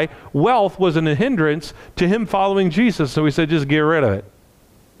that guy, wealth wasn't a hindrance to him following Jesus. So he said, just get rid of it.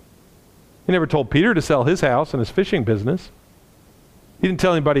 He never told Peter to sell his house and his fishing business. He didn't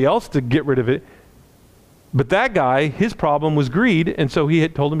tell anybody else to get rid of it. But that guy, his problem was greed, and so he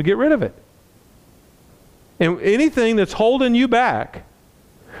had told him to get rid of it. And anything that's holding you back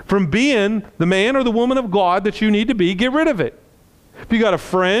from being the man or the woman of God that you need to be, get rid of it. If you got a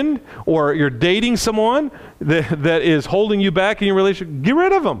friend or you're dating someone that is holding you back in your relationship, get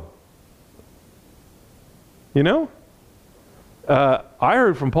rid of them. I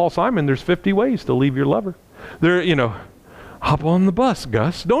heard from Paul Simon, there's 50 ways to leave your lover. Hop on the bus,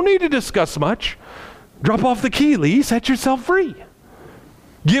 Gus. Don't need to discuss much. Drop off the key, Lee. Set yourself free.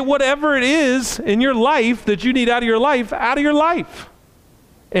 Get whatever it is in your life that you need out of your life.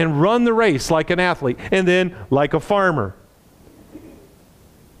 And run the race like an athlete. And then like a farmer.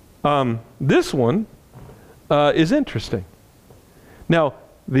 This one is interesting. Now,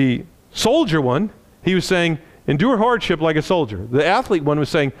 the soldier one, he was saying, endure hardship like a soldier. The athlete one was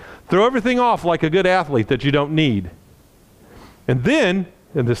saying, throw everything off like a good athlete that you don't need. And then,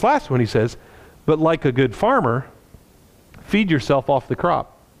 in this last one, he says, but like a good farmer, feed yourself off the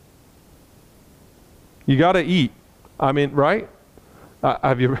crop. You got to eat. I mean, right?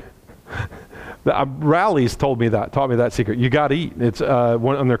 Rally's taught me that secret. You got to eat. It's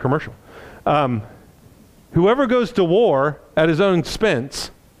one on their commercial. Whoever goes to war at his own expense.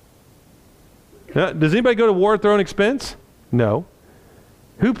 Does anybody go to war at their own expense? No.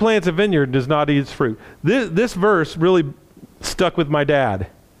 Who plants a vineyard does not eat its fruit. This verse really stuck with my dad.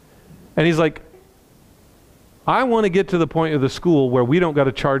 And he's like, I want to get to the point of the school where we don't got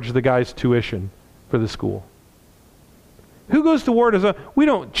to charge the guys tuition for the school. Who goes to war? We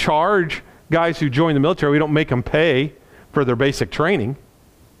don't charge guys who join the military. We don't make them pay for their basic training.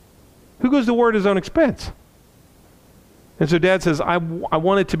 Who goes to war at his own expense? And so Dad says, I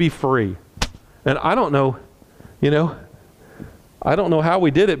want it to be free. And I don't know, I don't know how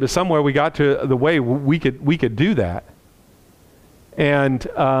we did it, but somewhere we got to the way we could do that. And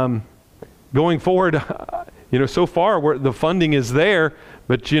going forward, so far the funding is there,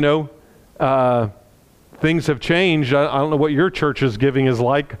 but things have changed. I don't know what your church's giving is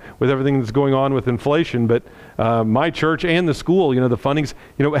like with everything that's going on with inflation, but my church and the school, the funding's,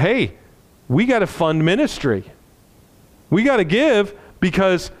 hey, we got to fund ministry. We got to give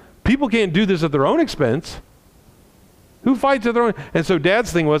because people can't do this at their own expense. Who fights at their own? And so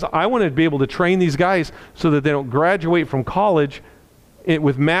Dad's thing was, I wanted to be able to train these guys so that they don't graduate from college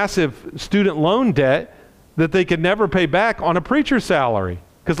with massive student loan debt that they could never pay back on a preacher's salary.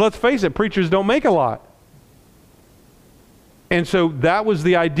 Because let's face it, preachers don't make a lot. And so that was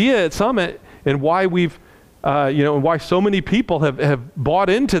the idea at Summit, and why we've, and why so many people have bought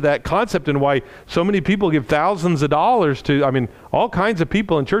into that concept, and why so many people give thousands of dollars to, all kinds of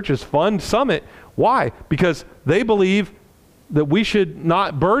people in churches fund Summit. Why? Because they believe that we should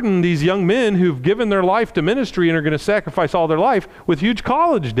not burden these young men who've given their life to ministry and are going to sacrifice all their life with huge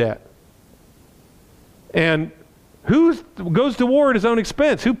college debt. And who goes to war at his own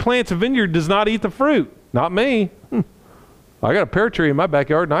expense? Who plants a vineyard does not eat the fruit? Not me. I got a pear tree in my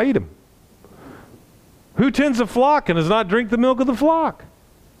backyard and I eat them. Who tends a flock and does not drink the milk of the flock?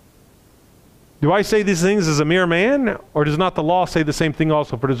 Do I say these things as a mere man? Or does not the law say the same thing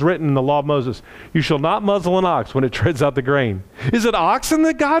also? For it is written in the law of Moses, you shall not muzzle an ox when it treads out the grain. Is it oxen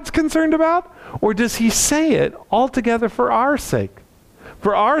that God's concerned about? Or does he say it altogether for our sake?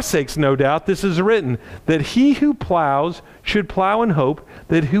 For our sakes, no doubt, this is written, that he who plows should plow in hope,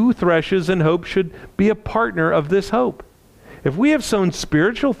 that who threshes in hope should be a partner of this hope. If we have sown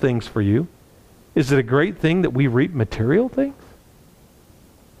spiritual things for you, is it a great thing that we reap material things?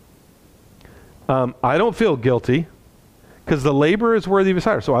 I don't feel guilty because the labor is worthy of his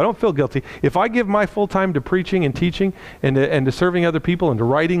hire. So I don't feel guilty. If I give my full time to preaching and teaching and to serving other people and to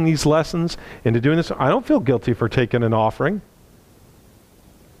writing these lessons and to doing this, I don't feel guilty for taking an offering.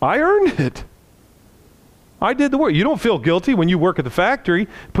 I earned it. I did the work. You don't feel guilty when you work at the factory,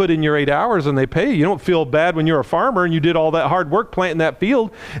 put in your 8 hours and they pay you. You don't feel bad when you're a farmer and you did all that hard work planting that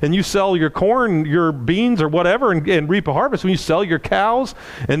field and you sell your corn, your beans or whatever and reap a harvest. When you sell your cows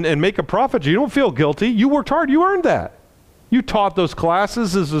and make a profit, you don't feel guilty. You worked hard. You earned that. You taught those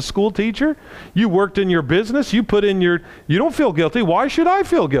classes as a school teacher. You worked in your business. You put in your, you don't feel guilty. Why should I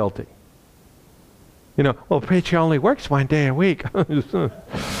feel guilty? Well, preacher only works 1 day a week.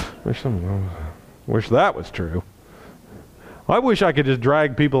 Wish that was true. I wish I could just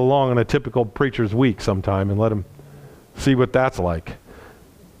drag people along on a typical preacher's week sometime and let them see what that's like.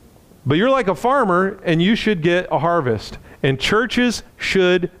 But you're like a farmer and you should get a harvest. And churches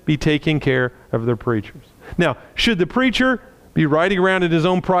should be taking care of their preachers. Now, should the preacher be riding around in his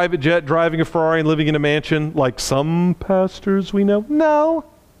own private jet, driving a Ferrari and living in a mansion like some pastors we know? No.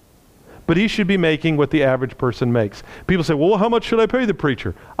 But he should be making what the average person makes. People say, well, how much should I pay the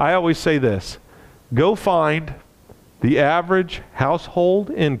preacher? I always say this. Go find the average household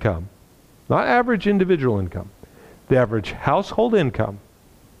income, not average individual income, the average household income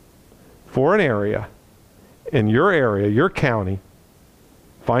for an area, in your area, your county,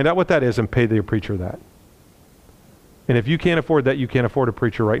 find out what that is and pay the preacher that. And if you can't afford that, you can't afford a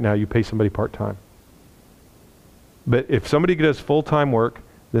preacher right now, you pay somebody part-time. But if somebody does full-time work,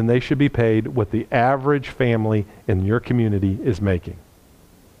 then they should be paid what the average family in your community is making.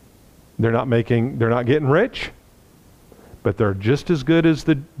 They're not getting rich, but they're just as good as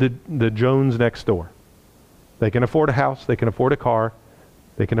the Jones next door. They can afford a house, they can afford a car,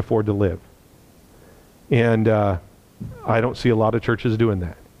 they can afford to live. And I don't see a lot of churches doing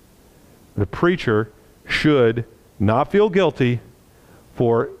that. The preacher should not feel guilty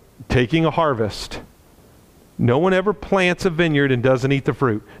for taking a harvest. No one ever plants a vineyard and doesn't eat the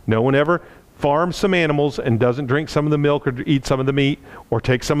fruit. No one ever farm some animals and doesn't drink some of the milk or eat some of the meat or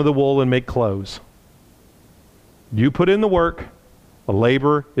take some of the wool and make clothes. You put in the work, a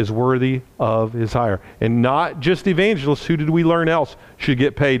labor is worthy of his hire. And not just evangelists, who did we learn else should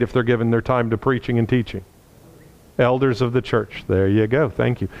get paid if they're given their time to preaching and teaching? Elders of the church. There you go.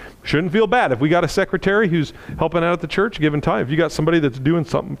 Thank you. Shouldn't feel bad. If we got a secretary who's helping out at the church, given time, if you got somebody that's doing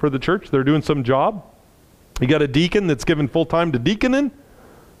something for the church, they're doing some job, you got a deacon that's given full time to deaconing,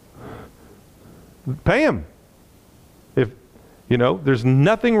 Pay them. There's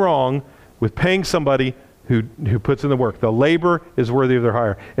nothing wrong with paying somebody who puts in the work. The labor is worthy of their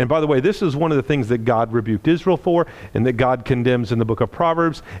hire. And by the way, this is one of the things that God rebuked Israel for, and that God condemns in the book of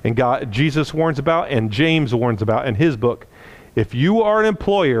Proverbs, and Jesus warns about, and James warns about in his book. If you are an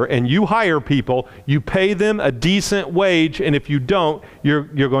employer and you hire people, you pay them a decent wage, and if you don't, you're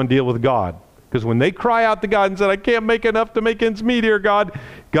going to deal with God. Because when they cry out to God and say, I can't make enough to make ends meet here, God,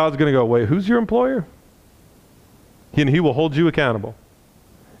 God's going to go, wait, who's your employer? And he will hold you accountable.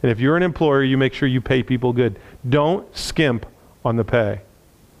 And if you're an employer, you make sure you pay people good. Don't skimp on the pay.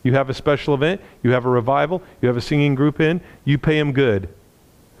 You have a special event, you have a revival, you have a singing group in, you pay them good.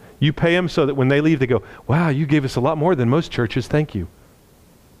 You pay them so that when they leave, they go, wow, you gave us a lot more than most churches, thank you.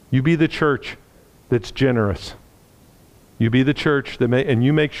 You be the church that's generous. You be the church and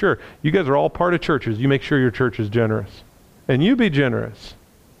you make sure. You guys are all part of churches. You make sure your church is generous. And you be generous.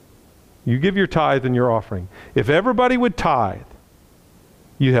 You give your tithe and your offering. If everybody would tithe,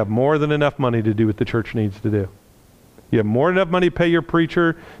 you have more than enough money to do what the church needs to do. You have more than enough money to pay your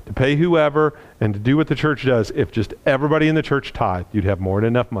preacher, to pay whoever, and to do what the church does. If just everybody in the church tithe, you'd have more than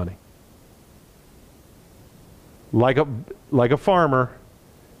enough money. Like a farmer,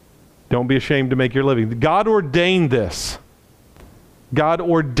 don't be ashamed to make your living. God ordained this. God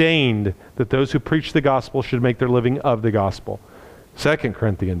ordained that those who preach the gospel should make their living of the gospel. 2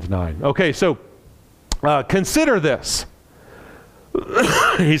 Corinthians 9. Okay, so consider this.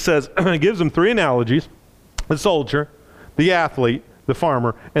 He says, he gives them three analogies: the soldier, the athlete, the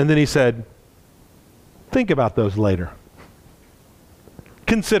farmer, and then he said, think about those later.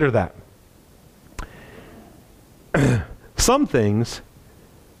 Consider that. Some things,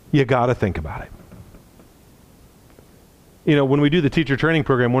 you got to think about it. When we do the teacher training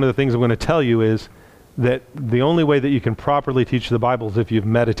program, one of the things I'm going to tell you is that the only way that you can properly teach the Bible is if you've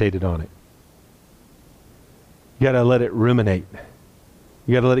meditated on it. You got to let it ruminate.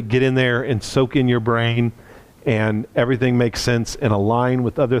 You got to let it get in there and soak in your brain, and everything makes sense and align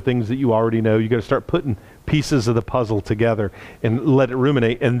with other things that you already know. You got to start putting pieces of the puzzle together and let it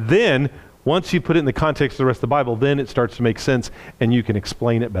ruminate. And then, once you put it in the context of the rest of the Bible, then it starts to make sense and you can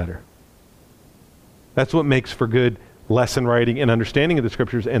explain it better. That's what makes for good lesson writing and understanding of the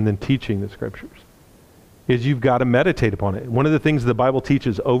Scriptures, and then teaching the Scriptures, is you've got to meditate upon it. One of the things the Bible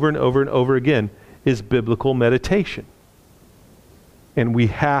teaches over and over and over again is biblical meditation. And we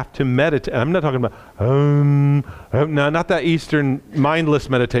have to meditate. I'm not talking about, no, not that Eastern mindless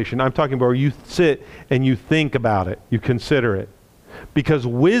meditation. I'm talking about where you sit and you think about it, you consider it. Because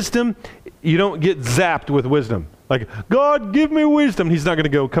wisdom, you don't get zapped with wisdom. Like, God, give me wisdom. He's not going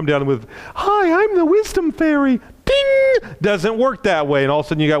to come down with, hi, I'm the wisdom fairy. Ding! Doesn't work that way. And all of a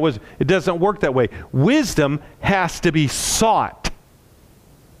sudden you got wisdom. It doesn't work that way. Wisdom has to be sought.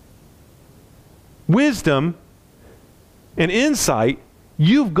 Wisdom and insight,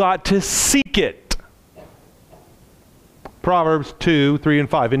 you've got to seek it. Proverbs 2, 3, and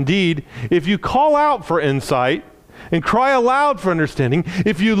 5. Indeed, if you call out for insight and cry aloud for understanding,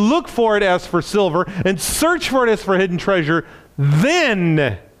 if you look for it as for silver and search for it as for hidden treasure,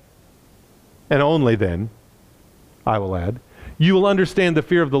 then, and only then, I will add, you will understand the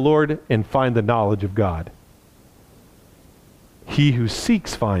fear of the Lord and find the knowledge of God. He who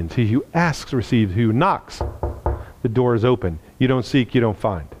seeks finds. He who asks receives. He who knocks, the door is open. You don't seek, you don't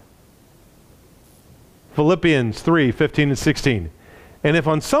find. Philippians 3, 15 and 16. And if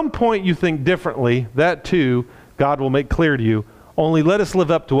on some point you think differently, that too God will make clear to you. Only let us live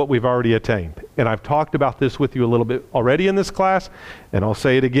up to what we've already attained. And I've talked about this with you a little bit already in this class, and I'll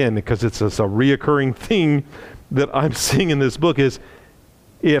say it again because it's a reoccurring thing that I'm seeing in this book is,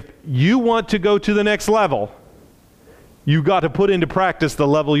 if you want to go to the next level, you got to put into practice the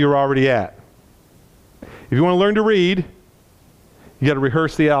level you're already at. If you want to learn to read, you got to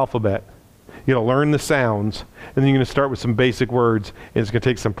rehearse the alphabet. You got to learn the sounds, and then you're going to start with some basic words, and it's going to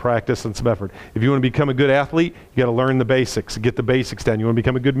take some practice and some effort. If you want to become a good athlete, you got to learn the basics, get the basics down. You want to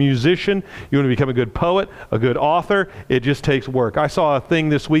become a good musician, you want to become a good poet, a good author, it just takes work. I saw a thing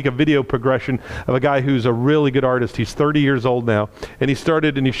this week, a video progression of a guy who's a really good artist. He's 30 years old now, and he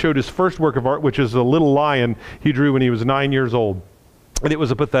showed his first work of art, which is a little lion he drew when he was 9 years old. And it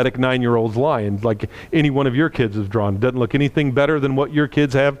was a pathetic 9-year-old's lion, like any one of your kids has drawn. It doesn't look anything better than what your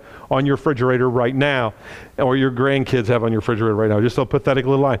kids have on your refrigerator right now, or your grandkids have on your refrigerator right now. Just a pathetic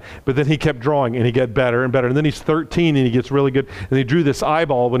little lion. But then he kept drawing, and he got better and better. And then he's 13, and he gets really good. And he drew this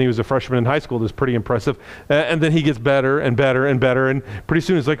eyeball when he was a freshman in high school. That's pretty impressive. And then he gets better and better and better. And pretty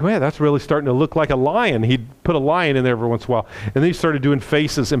soon it's like, man, that's really starting to look like a lion. He'd put a lion in there every once in a while. And then he started doing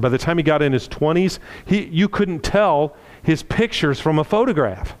faces. And by the time he got in his 20s, you couldn't tell his pictures from a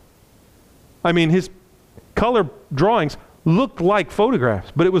photograph. I mean, his color drawings looked like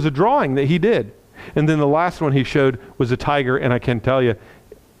photographs, but it was a drawing that he did. And then the last one he showed was a tiger, and I can tell you,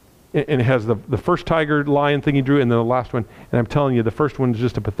 and it has the first tiger lion thing he drew, and then the last one, and I'm telling you, the first one is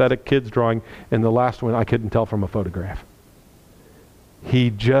just a pathetic kid's drawing, and the last one I couldn't tell from a photograph.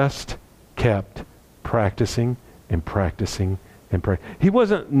 He just kept practicing and practicing and practicing. He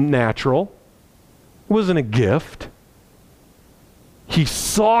wasn't natural. It wasn't a gift. He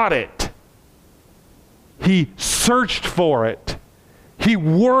sought it. He searched for it. He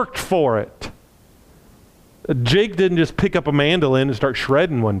worked for it. Jake didn't just pick up a mandolin and start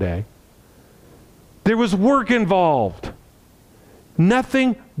shredding one day. There was work involved.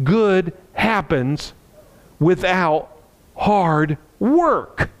 Nothing good happens without hard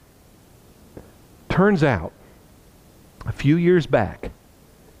work. Turns out, a few years back,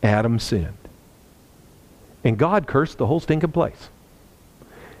 Adam sinned. And God cursed the whole stinking place.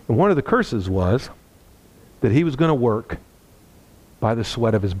 And one of the curses was that he was going to work by the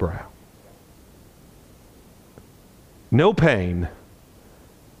sweat of his brow. No pain,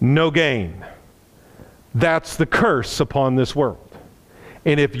 no gain. That's the curse upon this world.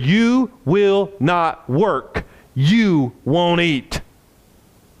 And if you will not work, you won't eat.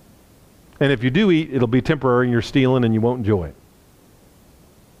 And if you do eat, it'll be temporary and you're stealing and you won't enjoy it.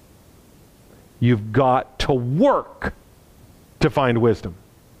 You've got to work to find wisdom.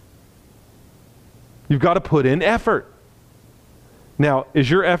 You've got to put in effort. Now, is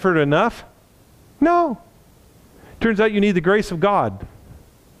your effort enough? No. Turns out you need the grace of God.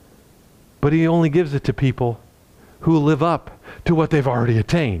 But he only gives it to people who live up to what they've already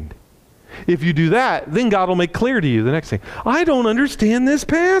attained. If you do that, then God will make clear to you the next thing. I don't understand this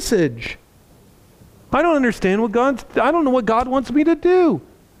passage. I don't understand I don't know what God wants me to do.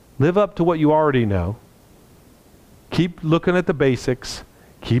 Live up to what you already know. Keep looking at the basics.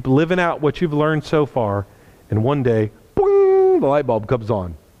 Keep living out what you've learned so far. And one day, boing, the light bulb comes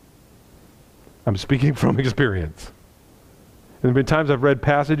on. I'm speaking from experience. And there have been times I've read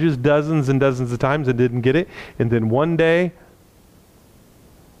passages dozens and dozens of times and didn't get it. And then one day,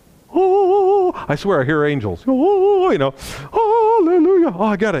 oh, I swear I hear angels. Oh, you know, hallelujah. Oh,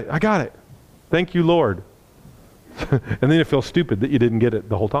 I got it. Thank you, Lord. And then it feels stupid that you didn't get it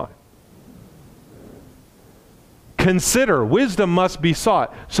the whole time. Consider, wisdom must be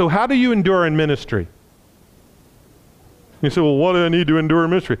sought. So how do you endure in ministry? You say, well, what do I need to endure in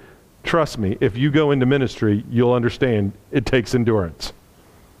ministry? Trust me, if you go into ministry, you'll understand it takes endurance.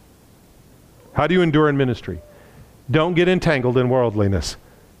 How do you endure in ministry? Don't get entangled in worldliness.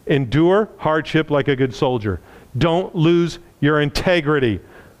 Endure hardship like a good soldier. Don't lose your integrity.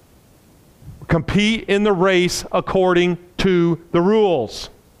 Compete in the race according to the rules.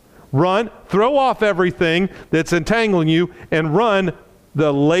 Throw off everything that's entangling you and run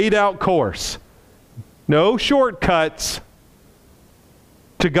the laid out course. No shortcuts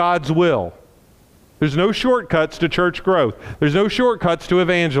to God's will. There's no shortcuts to church growth. There's no shortcuts to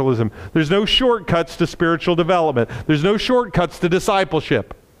evangelism. There's no shortcuts to spiritual development. There's no shortcuts to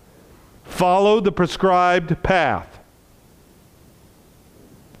discipleship. Follow the prescribed path.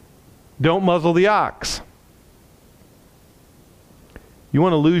 Don't muzzle the ox. You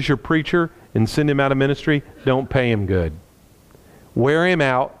want to lose your preacher and send him out of ministry? Don't pay him good. Wear him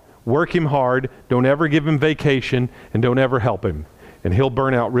out, work him hard, don't ever give him vacation, and don't ever help him. And he'll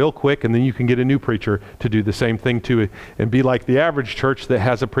burn out real quick, and then you can get a new preacher to do the same thing too, and be like the average church that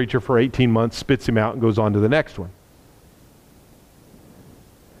has a preacher for 18 months, spits him out, and goes on to the next one.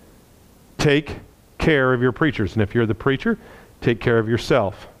 Take care of your preachers, and if you're the preacher, take care of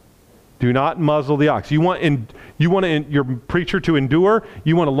yourself. Do not muzzle the ox. You want your preacher to endure.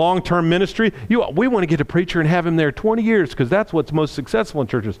 You want a long-term ministry. We want to get a preacher and have him there 20 years because that's what's most successful in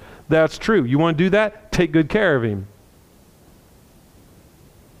churches. That's true. You want to do that? Take good care of him.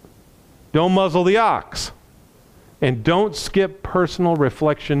 Don't muzzle the ox. And don't skip personal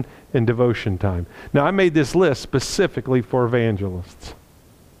reflection and devotion time. Now, I made this list specifically for evangelists.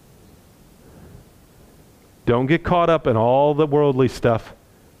 Don't get caught up in all the worldly stuff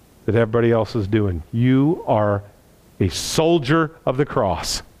that everybody else is doing. You are a soldier of the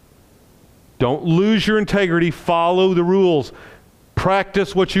cross. Don't lose your integrity. Follow the rules.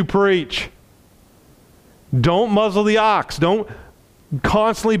 Practice what you preach. Don't muzzle the ox. Don't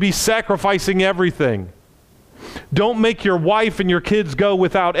constantly be sacrificing everything. Don't make your wife and your kids go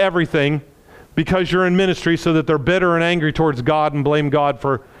without everything because you're in ministry so that they're bitter and angry towards God and blame God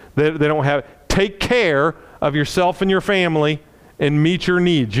for they don't have it. Take care of yourself and your family and meet your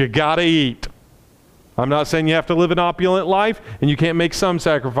needs. You got to eat. I'm not saying you have to live an opulent life and you can't make some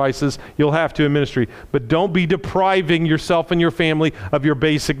sacrifices. You'll have to in ministry. But don't be depriving yourself and your family of your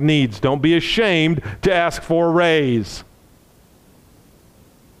basic needs. Don't be ashamed to ask for a raise.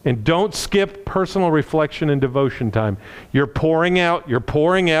 And don't skip personal reflection and devotion time. You're pouring out, you're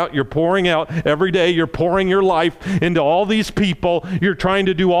pouring out, you're pouring out. Every day you're pouring your life into all these people. You're trying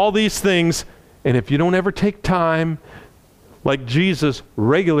to do all these things. And if you don't ever take time, like Jesus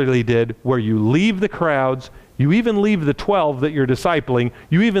regularly did, where you leave the crowds, you even leave the 12 that you're discipling,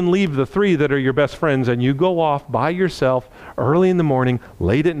 you even leave the 3 that are your best friends, and you go off by yourself early in the morning,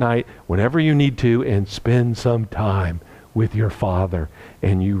 late at night, whenever you need to, and spend some time with your Father.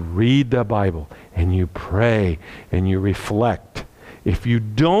 And you read the Bible, and you pray, and you reflect. If you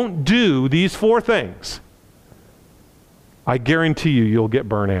don't do these 4 things, I guarantee you'll get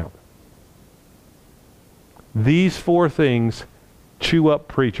burnt out. These 4 things chew up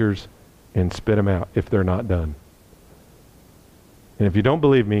preachers and spit them out if they're not done. And if you don't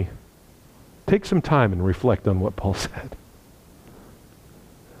believe me, take some time and reflect on what Paul said.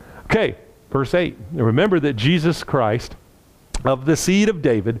 Okay, verse 8. Remember that Jesus Christ, of the seed of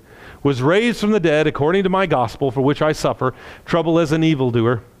David, was raised from the dead according to my gospel, for which I suffer trouble as an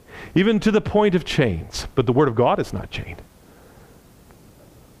evildoer, even to the point of chains. But the word of God is not chained.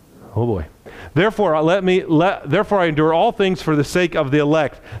 Oh boy. Therefore I endure all things for the sake of the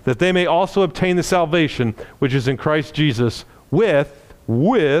elect, that they may also obtain the salvation which is in Christ Jesus with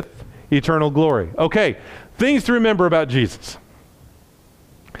eternal glory. Okay, things to remember about Jesus.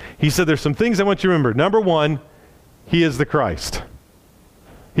 He said there's some things I want you to remember. Number 1, he is the Christ.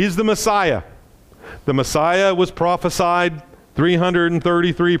 He's the Messiah. The Messiah was prophesied,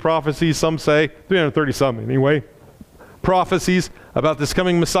 333 prophecies, some say, 330 some anyway, prophecies about this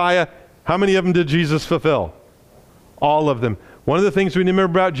coming Messiah. How many of them did Jesus fulfill? All of them. One of the things we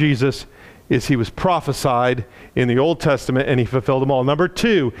remember about Jesus is he was prophesied in the Old Testament and he fulfilled them all. Number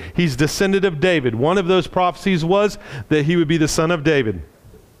 2, he's descendant of David. One of those prophecies was that he would be the son of David,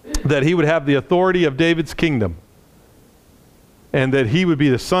 that he would have the authority of David's kingdom, and that he would be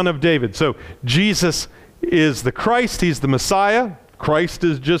the son of David. So Jesus is the Christ. He's the Messiah. Christ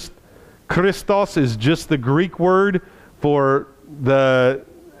is just, Christos is just the Greek word for the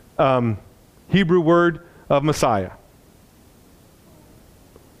Hebrew word of Messiah.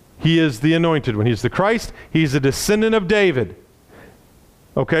 He is the anointed one. He's the Christ. He's a descendant of David.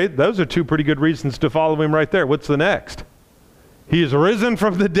 Okay, those are 2 pretty good reasons to follow him right there. What's the next? He is risen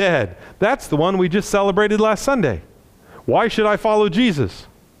from the dead. That's the one we just celebrated last Sunday. Why should I follow Jesus?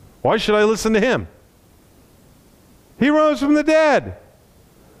 Why should I listen to him? He rose from the dead.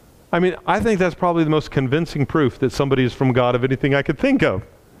 I mean, I think that's probably the most convincing proof that somebody is from God of anything I could think of.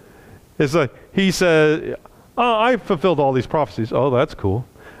 It's like, he said, oh, I fulfilled all these prophecies. Oh, that's cool.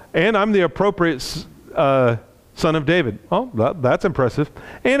 And I'm the appropriate son of David. Oh, that's impressive.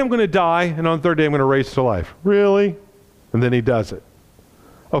 And I'm going to die, and on the 3rd day I'm going to raise to life. Really? And then he does it.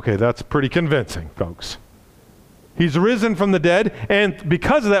 Okay, that's pretty convincing, folks. He's risen from the dead, and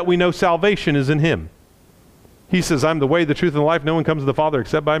because of that, we know salvation is in him. He says, I'm the way, the truth, and the life. No one comes to the Father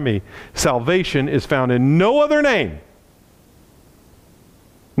except by me. Salvation is found in no other name.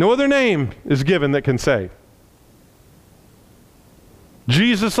 No other name is given that can save.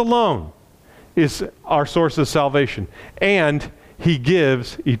 Jesus alone is our source of salvation, and he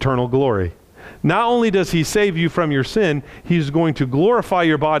gives eternal glory. Not only does he save you from your sin, he's going to glorify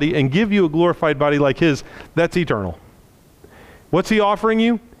your body and give you a glorified body like his. That's eternal. What's he offering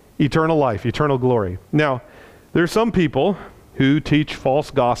you? Eternal life, eternal glory. Now, there's some people who teach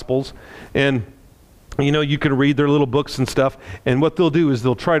false gospels, and you know, you can read their little books and stuff, and what they'll do is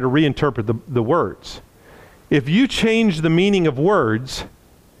they'll try to reinterpret the words. If you change the meaning of words,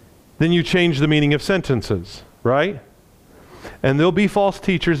 then you change the meaning of sentences, right? And there'll be false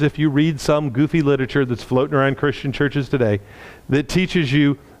teachers, if you read some goofy literature that's floating around Christian churches today, that teaches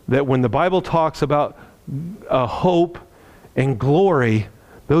you that when the Bible talks about hope and glory,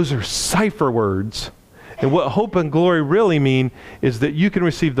 those are cipher words. And what hope and glory really mean is that you can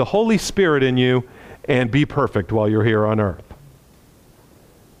receive the Holy Spirit in you and be perfect while you're here on earth.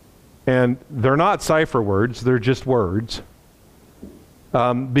 And they're not cipher words, they're just words.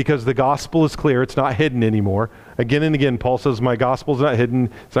 Because the gospel is clear, it's not hidden anymore. Again and again, Paul says, my gospel is not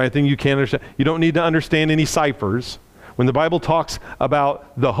hidden. It's not anything you can't understand. You don't need to understand any ciphers. When the Bible talks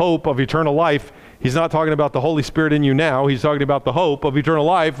about the hope of eternal life, he's not talking about the Holy Spirit in you now. He's talking about the hope of eternal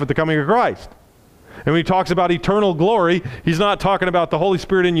life with the coming of Christ. And when he talks about eternal glory, he's not talking about the Holy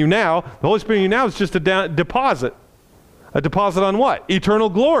Spirit in you now. The Holy Spirit in you now is just a deposit. A deposit on what? Eternal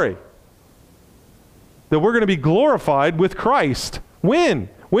glory. That we're going to be glorified with Christ. When?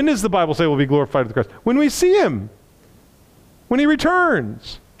 When does the Bible say we'll be glorified with Christ? When we see him. When he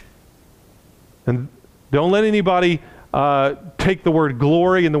returns. And don't let anybody take the word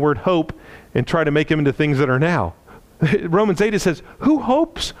glory and the word hope and try to make them into things that are now. Romans 8, it says, who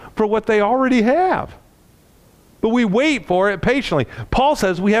hopes for what they already have? But we wait for it patiently. Paul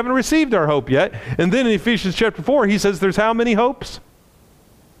says we haven't received our hope yet. And then in Ephesians chapter 4, he says there's how many hopes?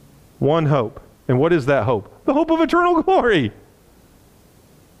 One hope. And what is that hope? The hope of eternal glory.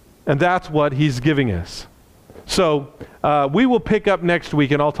 And that's what he's giving us. So we will pick up next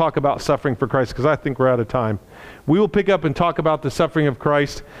week, and I'll talk about suffering for Christ because I think we're out of time. We will pick up and talk about the suffering of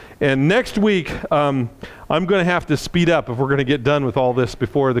Christ. And next week, I'm going to have to speed up if we're going to get done with all this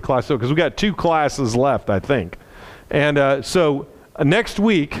before the class, because we've got 2 classes left, I think. And so next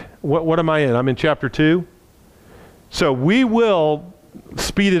week, what am I in? I'm in chapter 2. So we will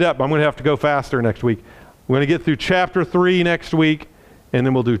speed it up. I'm going to have to go faster next week. We're going to get through chapter 3 next week, and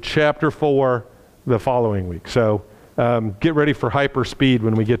then we'll do chapter 4 the following week. So get ready for hyper speed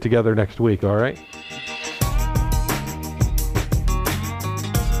when we get together next week, all right?